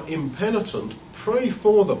they are impenitent, pray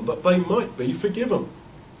for them that they might be forgiven.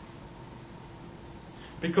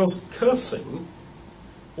 Because cursing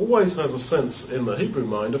always has a sense in the Hebrew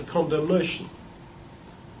mind of condemnation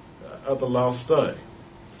at the last day.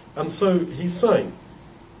 And so he's saying,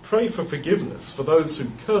 pray for forgiveness for those who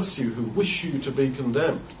curse you, who wish you to be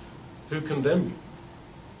condemned, who condemn you.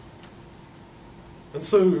 And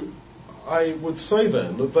so I would say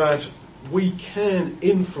then that we can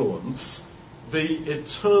influence the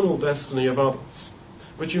eternal destiny of others.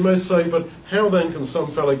 But you may say, but how then can some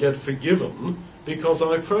fellow get forgiven because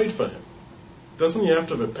I prayed for him? Doesn't he have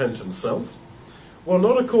to repent himself? Well,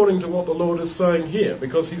 not according to what the Lord is saying here,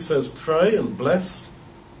 because he says pray and bless,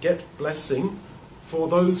 get blessing for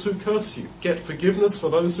those who curse you, get forgiveness for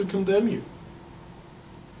those who condemn you.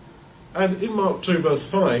 And in Mark 2 verse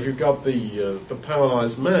 5, you've got the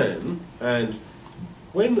paralyzed man, and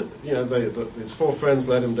when, his four friends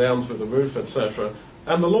let him down through the roof, etc.,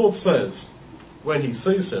 and the Lord says, when he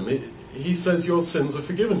sees him, he says, your sins are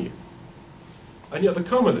forgiven you. And yet the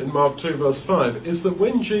comment in Mark 2 verse 5 is that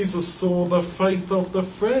when Jesus saw the faith of the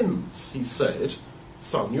friends, he said,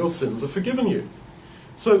 son, your sins are forgiven you.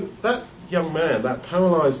 So that young man, that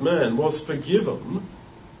paralyzed man, was forgiven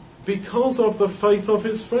because of the faith of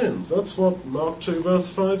his friends. That's what Mark 2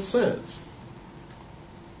 verse 5 says.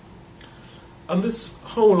 And this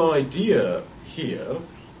whole idea here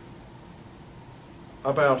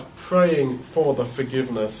about praying for the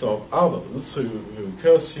forgiveness of others who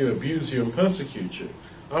curse you, abuse you and persecute you,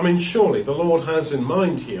 I mean, surely the Lord has in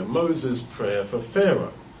mind here Moses' prayer for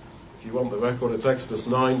Pharaoh. If you want the record, it's Exodus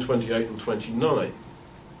 9, 28 and 29.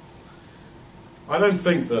 I don't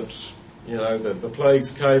think that, the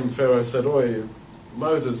plagues came, Pharaoh said, "Oi,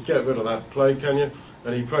 Moses, get rid of that plague, can you?"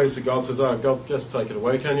 And he prays to God, says, "Oh, God, just take it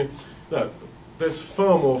away, can you?" No, there's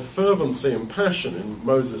far more fervency and passion in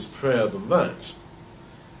Moses' prayer than that.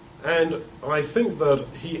 And I think that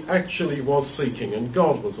he actually was seeking, and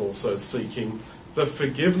God was also seeking, the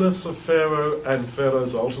forgiveness of Pharaoh and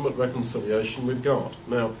Pharaoh's ultimate reconciliation with God.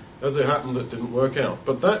 Now, as it happened, it didn't work out,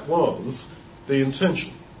 but that was the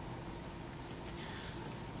intention.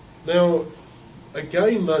 Now,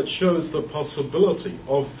 again, that shows the possibility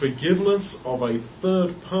of forgiveness of a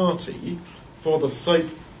third party for the sake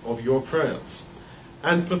of your prayers.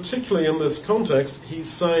 And particularly in this context, he's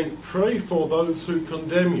saying, pray for those who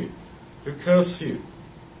condemn you, who curse you.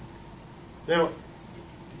 Now,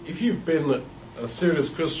 if you've been a serious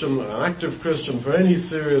Christian, an active Christian for any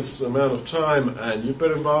serious amount of time, and you've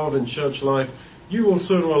been involved in church life, you will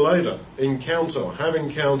sooner or later encounter, or have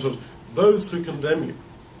encountered, those who condemn you,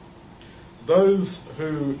 those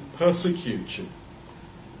who persecute you.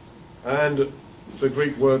 And the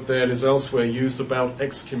Greek word there is elsewhere used about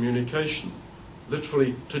excommunication,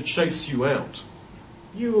 literally to chase you out.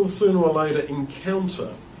 You will sooner or later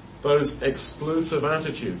encounter those exclusive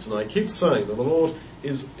attitudes. And I keep saying that the Lord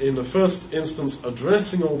is in the first instance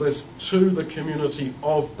addressing all this to the community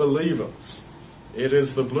of believers. It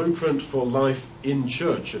is the blueprint for life in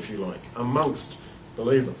church, if you like, amongst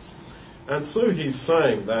believers. And so he's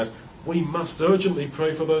saying that we must urgently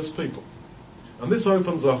pray for those people. And this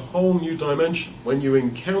opens a whole new dimension. When you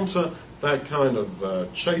encounter that kind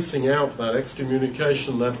of chasing out, that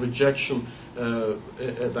excommunication, that rejection,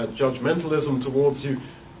 that judgmentalism towards you,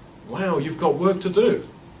 wow, you've got work to do,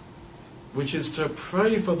 which is to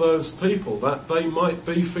pray for those people that they might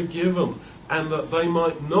be forgiven and that they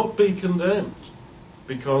might not be condemned,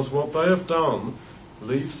 because what they have done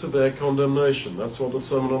leads to their condemnation. That's what the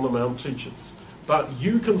Sermon on the Mount teaches. But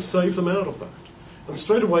you can save them out of that. And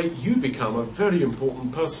straight away you become a very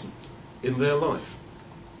important person in their life.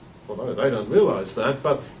 Although they don't realize that,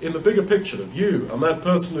 but in the bigger picture of you and that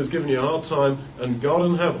person who's given you a hard time and God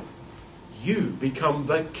in heaven, you become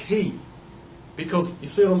the key. Because, you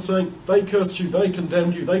see what I'm saying? They cursed you, they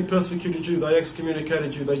condemned you, they persecuted you, they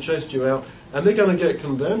excommunicated you, they chased you out, and they're going to get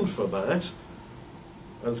condemned for that,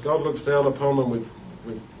 as God looks down upon them with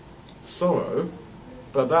sorrow.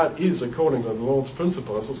 But that is according to the Lord's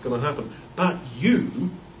principle. That's what's going to happen. But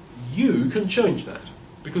you can change that,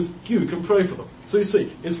 because you can pray for them. So you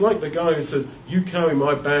see, it's like the guy who says, you carry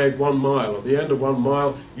my bag 1 mile. At the end of 1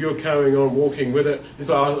 mile, you're carrying on walking with it. He's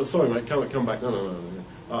like, oh, sorry mate, come back. No.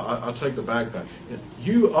 I'll take the bag back.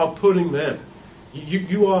 You are putting them.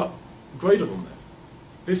 You are greater than that.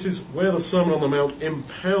 This is where the Sermon on the Mount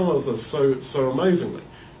empowers us so amazingly.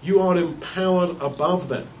 You are empowered above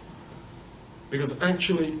them. Because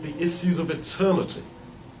actually the issues of eternity,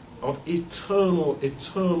 of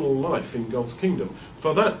eternal life in God's kingdom,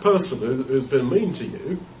 for that person who's been mean to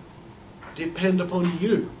you, depend upon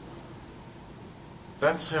you.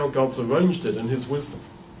 That's how God's arranged it in his wisdom.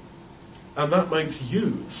 And that makes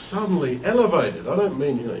you suddenly elevated. I don't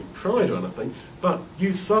mean, pride or anything, but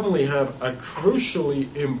you suddenly have a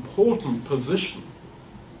crucially important position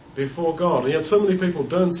before God. And yet so many people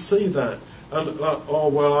don't see that. And, oh,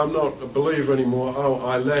 well, I'm not a believer anymore. Oh,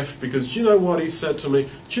 I left because do you know what he said to me?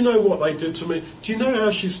 Do you know what they did to me? Do you know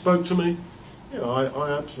how she spoke to me? I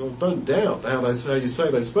absolutely don't doubt how you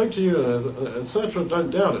say they spoke to you, etc.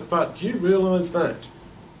 Don't doubt it. But do you realize that?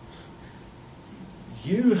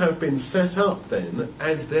 You have been set up then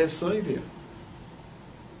as their saviour.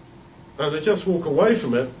 And to just walk away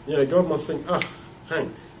from it, God must think,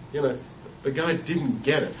 hang, the guy didn't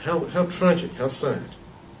get it. How tragic, how sad.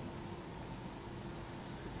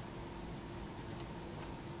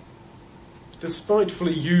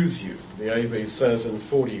 Despitefully use you, the AV says in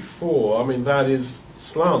 44. I mean, that is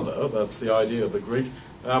slander. That's the idea of the Greek.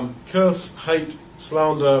 Curse, hate,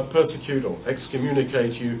 slander, persecute or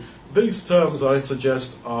excommunicate you. These terms, I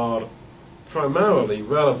suggest, are primarily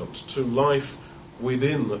relevant to life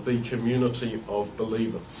within the community of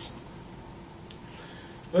believers.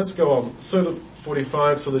 Let's go on. So that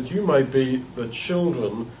 45, so that you may be the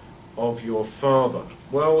children of your Father.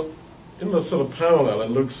 Well, in the sort of parallel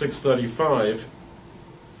in Luke 6:35,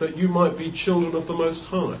 that you might be children of the Most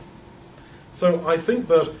High. So I think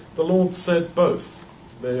that the Lord said both.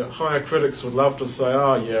 The higher critics would love to say,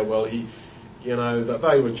 that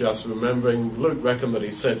they were just remembering. Luke reckoned that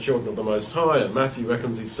he said children of the Most High, and Matthew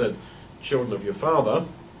reckons he said children of your Father.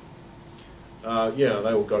 They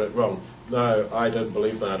all got it wrong. No, I don't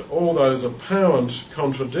believe that. All those apparent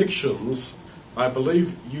contradictions, I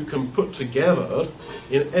believe you can put together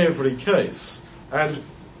in every case and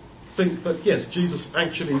think that, yes, Jesus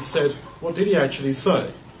actually said, what did he actually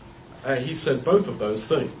say? He said both of those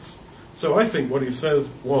things. So I think what he said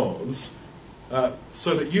was,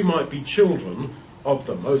 so that you might be children of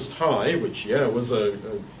the Most High, which, was a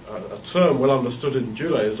term well understood in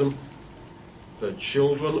Judaism, the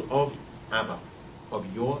children of Abba,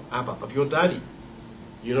 of your daddy.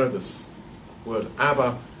 You know, this word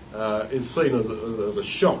Abba is seen as a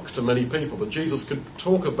shock to many people, that Jesus could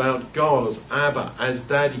talk about God as Abba, as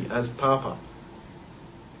Daddy, as Papa.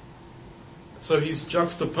 So he's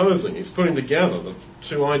juxtaposing, he's putting together the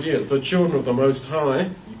two ideas. The children of the Most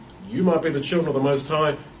High, you might be the children of the Most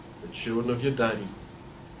High, the children of your daddy.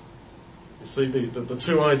 You see the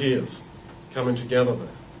two ideas coming together there.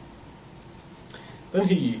 Then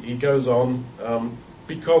he goes on,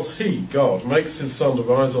 because he, God, makes his sun to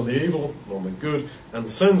rise on the evil and on the good, and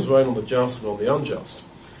sends rain on the just and on the unjust.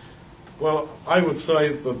 Well, I would say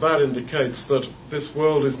that indicates that this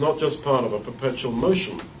world is not just part of a perpetual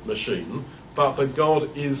motion machine, but that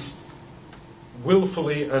God is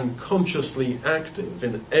willfully and consciously active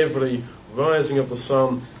in every rising of the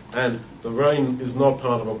sun, and the rain is not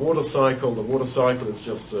part of a water cycle. The water cycle is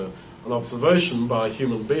just an observation by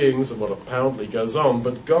human beings of what apparently goes on,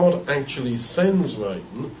 but God actually sends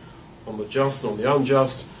rain on the just and on the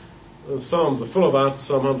unjust. The Psalms are full of that.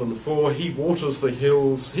 Psalm 104, he waters the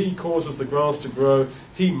hills, he causes the grass to grow,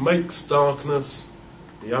 he makes darkness.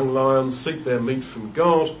 The young lions seek their meat from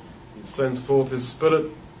God, he sends forth his spirit,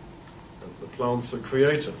 and the plants are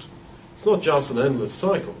created. It's not just an endless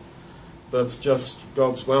cycle that's just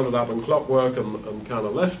God's wound it up in clockwork and kind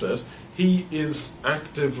of left it. He is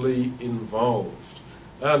actively involved.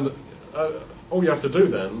 And all you have to do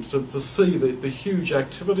then to see the huge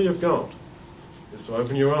activity of God is to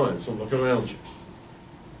open your eyes and look around you.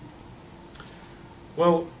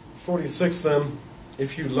 Well, 46 then,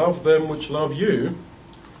 if you love them which love you,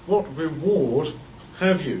 what reward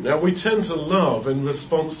have you? Now we tend to love in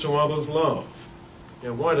response to others' love.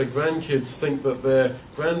 Why do grandkids think that their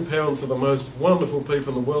grandparents are the most wonderful people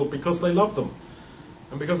in the world? Because they love them.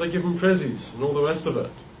 And because they give them prezzies and all the rest of it.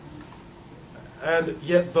 And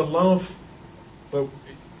yet the love that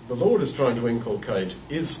the Lord is trying to inculcate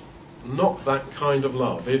is not that kind of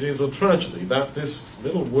love. It is a tragedy that this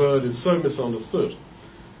little word is so misunderstood,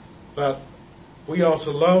 that we are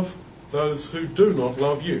to love those who do not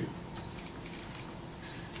love you.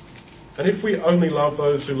 And if we only love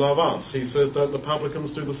those who love us, he says, don't the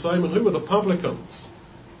publicans do the same? And who are the publicans?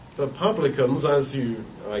 The publicans, as you,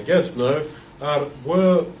 I guess, know,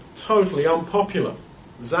 were totally unpopular.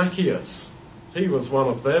 Zacchaeus, he was one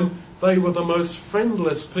of them. They were the most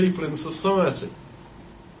friendless people in society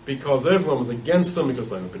because everyone was against them, because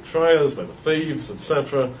they were betrayers, they were thieves,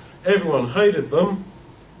 etc. Everyone hated them.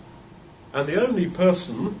 And the only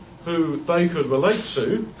person who they could relate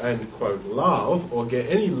to and, quote, love or get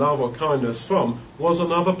any love or kindness from was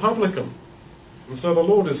another publican. And so the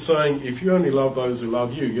Lord is saying, if you only love those who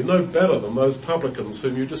love you, you're no better than those publicans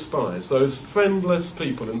whom you despise, those friendless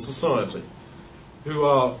people in society who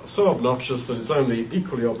are so obnoxious that it's only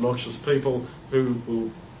equally obnoxious people who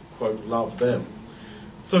will, quote, love them.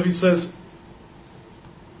 So he says,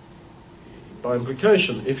 by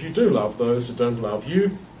implication, if you do love those who don't love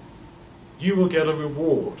you, you will get a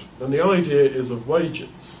reward. And the idea is of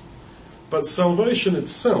wages. But salvation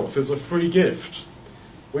itself is a free gift.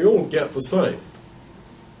 We all get the same.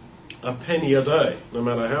 A penny a day, no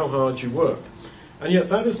matter how hard you work. And yet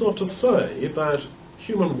that is not to say that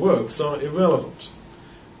human works are irrelevant.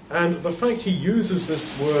 And the fact he uses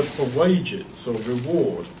this word for wages or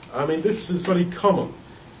reward, I mean, this is very common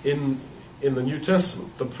in in the New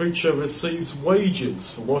Testament. The preacher receives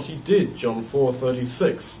wages for what he did, John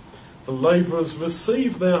 4:36. The labourers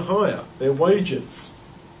receive their hire, their wages.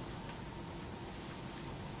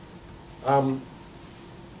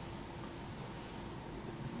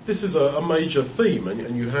 This is a major theme,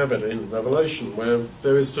 and you have it in Revelation, where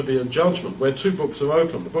there is to be a judgment, where two books are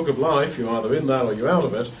open. The book of life, you're either in that or you're out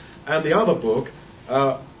of it, and the other book,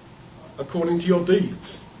 according to your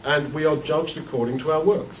deeds. And we are judged according to our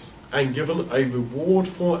works, and given a reward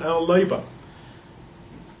for our labour.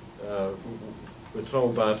 We're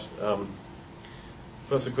told that 1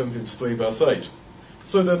 Corinthians 3 verse 8.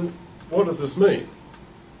 So then, what does this mean?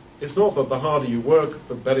 It's not that the harder you work,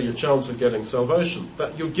 the better your chance of getting salvation.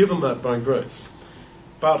 That you're given that by grace.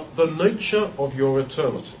 But the nature of your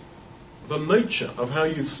eternity, the nature of how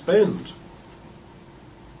you spend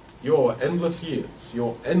your endless years,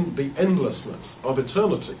 the endlessness of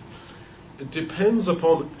eternity, it depends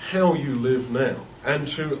upon how you live now. And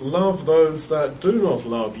to love those that do not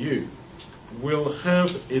love you will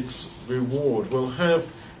have its reward, will have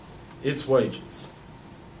its wages.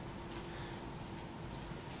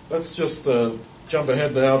 Let's just jump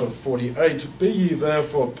ahead now to 48. Be ye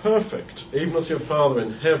therefore perfect, even as your Father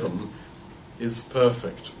in heaven is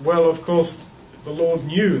perfect. Well, of course, the Lord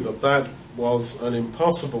knew that that was an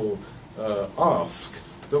impossible ask,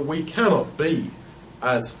 that we cannot be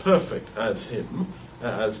as perfect as him,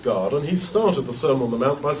 as God. And he started the Sermon on the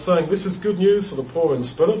Mount by saying, this is good news for the poor in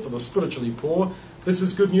spirit, for the spiritually poor. This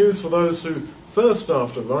is good news for those who thirst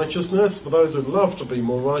after righteousness, for those who love to be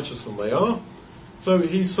more righteous than they are. So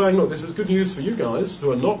he's saying, look, this is good news for you guys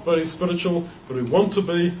who are not very spiritual, but who want to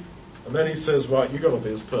be. And then he says, right, you've got to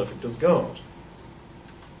be as perfect as God.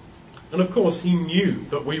 And of course, he knew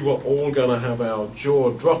that we were all going to have our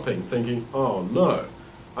jaw dropping, thinking, oh no,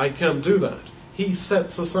 I can't do that. He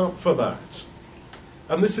sets us up for that.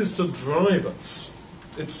 And this is to drive us.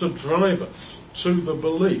 It's to drive us to the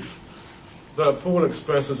belief that Paul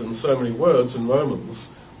expresses in so many words in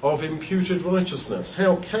Romans of imputed righteousness.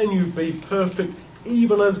 How can you be perfect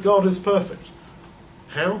even as God is perfect?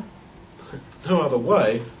 How? No other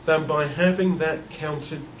way than by having that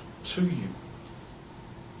counted to you.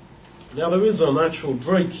 Now there is a natural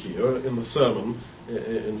break here in the sermon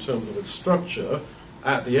in terms of its structure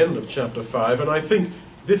at the end of chapter 5, and I think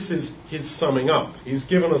this is his summing up. He's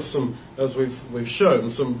given us some, as we've shown,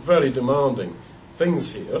 some very demanding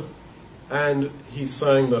things here, and he's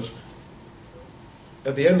saying that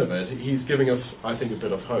at the end of it, he's giving us, I think, a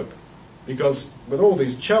bit of hope. Because with all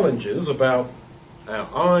these challenges about our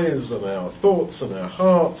eyes and our thoughts and our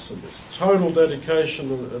hearts and this total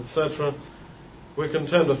dedication, etc., we can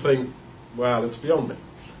tend to think, well, it's beyond me.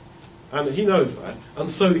 And he knows that. And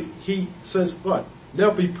so he says, right,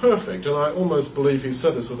 now be perfect. And I almost believe he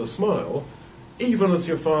said this with a smile, even as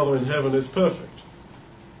your Father in heaven is perfect.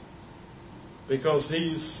 Because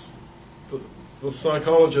he's the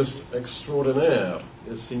psychologist extraordinaire,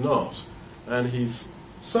 is he not? And he's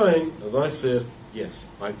saying, as I said, yes,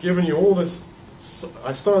 I've given you all this.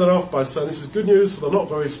 I started off by saying this is good news for the not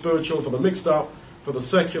very spiritual, for the mixed up, for the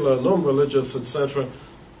secular, non-religious, etc.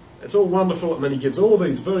 It's all wonderful. And then he gives all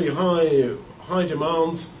these very high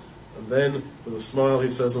demands. And then, with a smile, he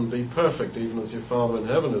says, and be perfect, even as your Father in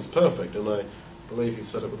heaven is perfect. And I believe he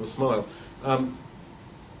said it with a smile.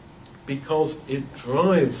 Because it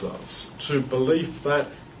drives us to belief that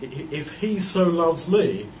if he so loves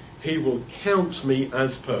me, he will count me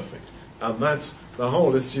as perfect. And that's the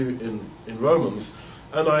whole issue in Romans.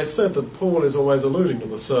 And I said that Paul is always alluding to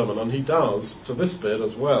the sermon, and he does to this bit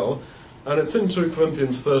as well. And it's in 2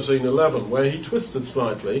 Corinthians 13:11, where he twisted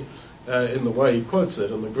slightly in the way he quotes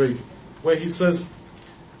it in the Greek, where he says,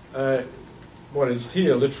 what is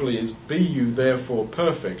here literally is, be you therefore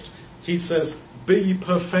perfect. He says, be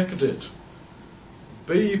perfected.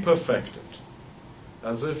 Be perfected.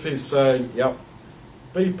 As if he's saying, yep,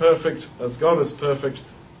 be perfect as God is perfect,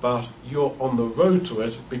 but you're on the road to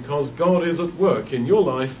it because God is at work in your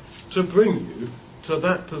life to bring you to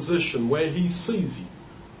that position where he sees you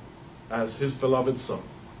as his beloved Son.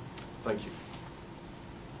 Thank you.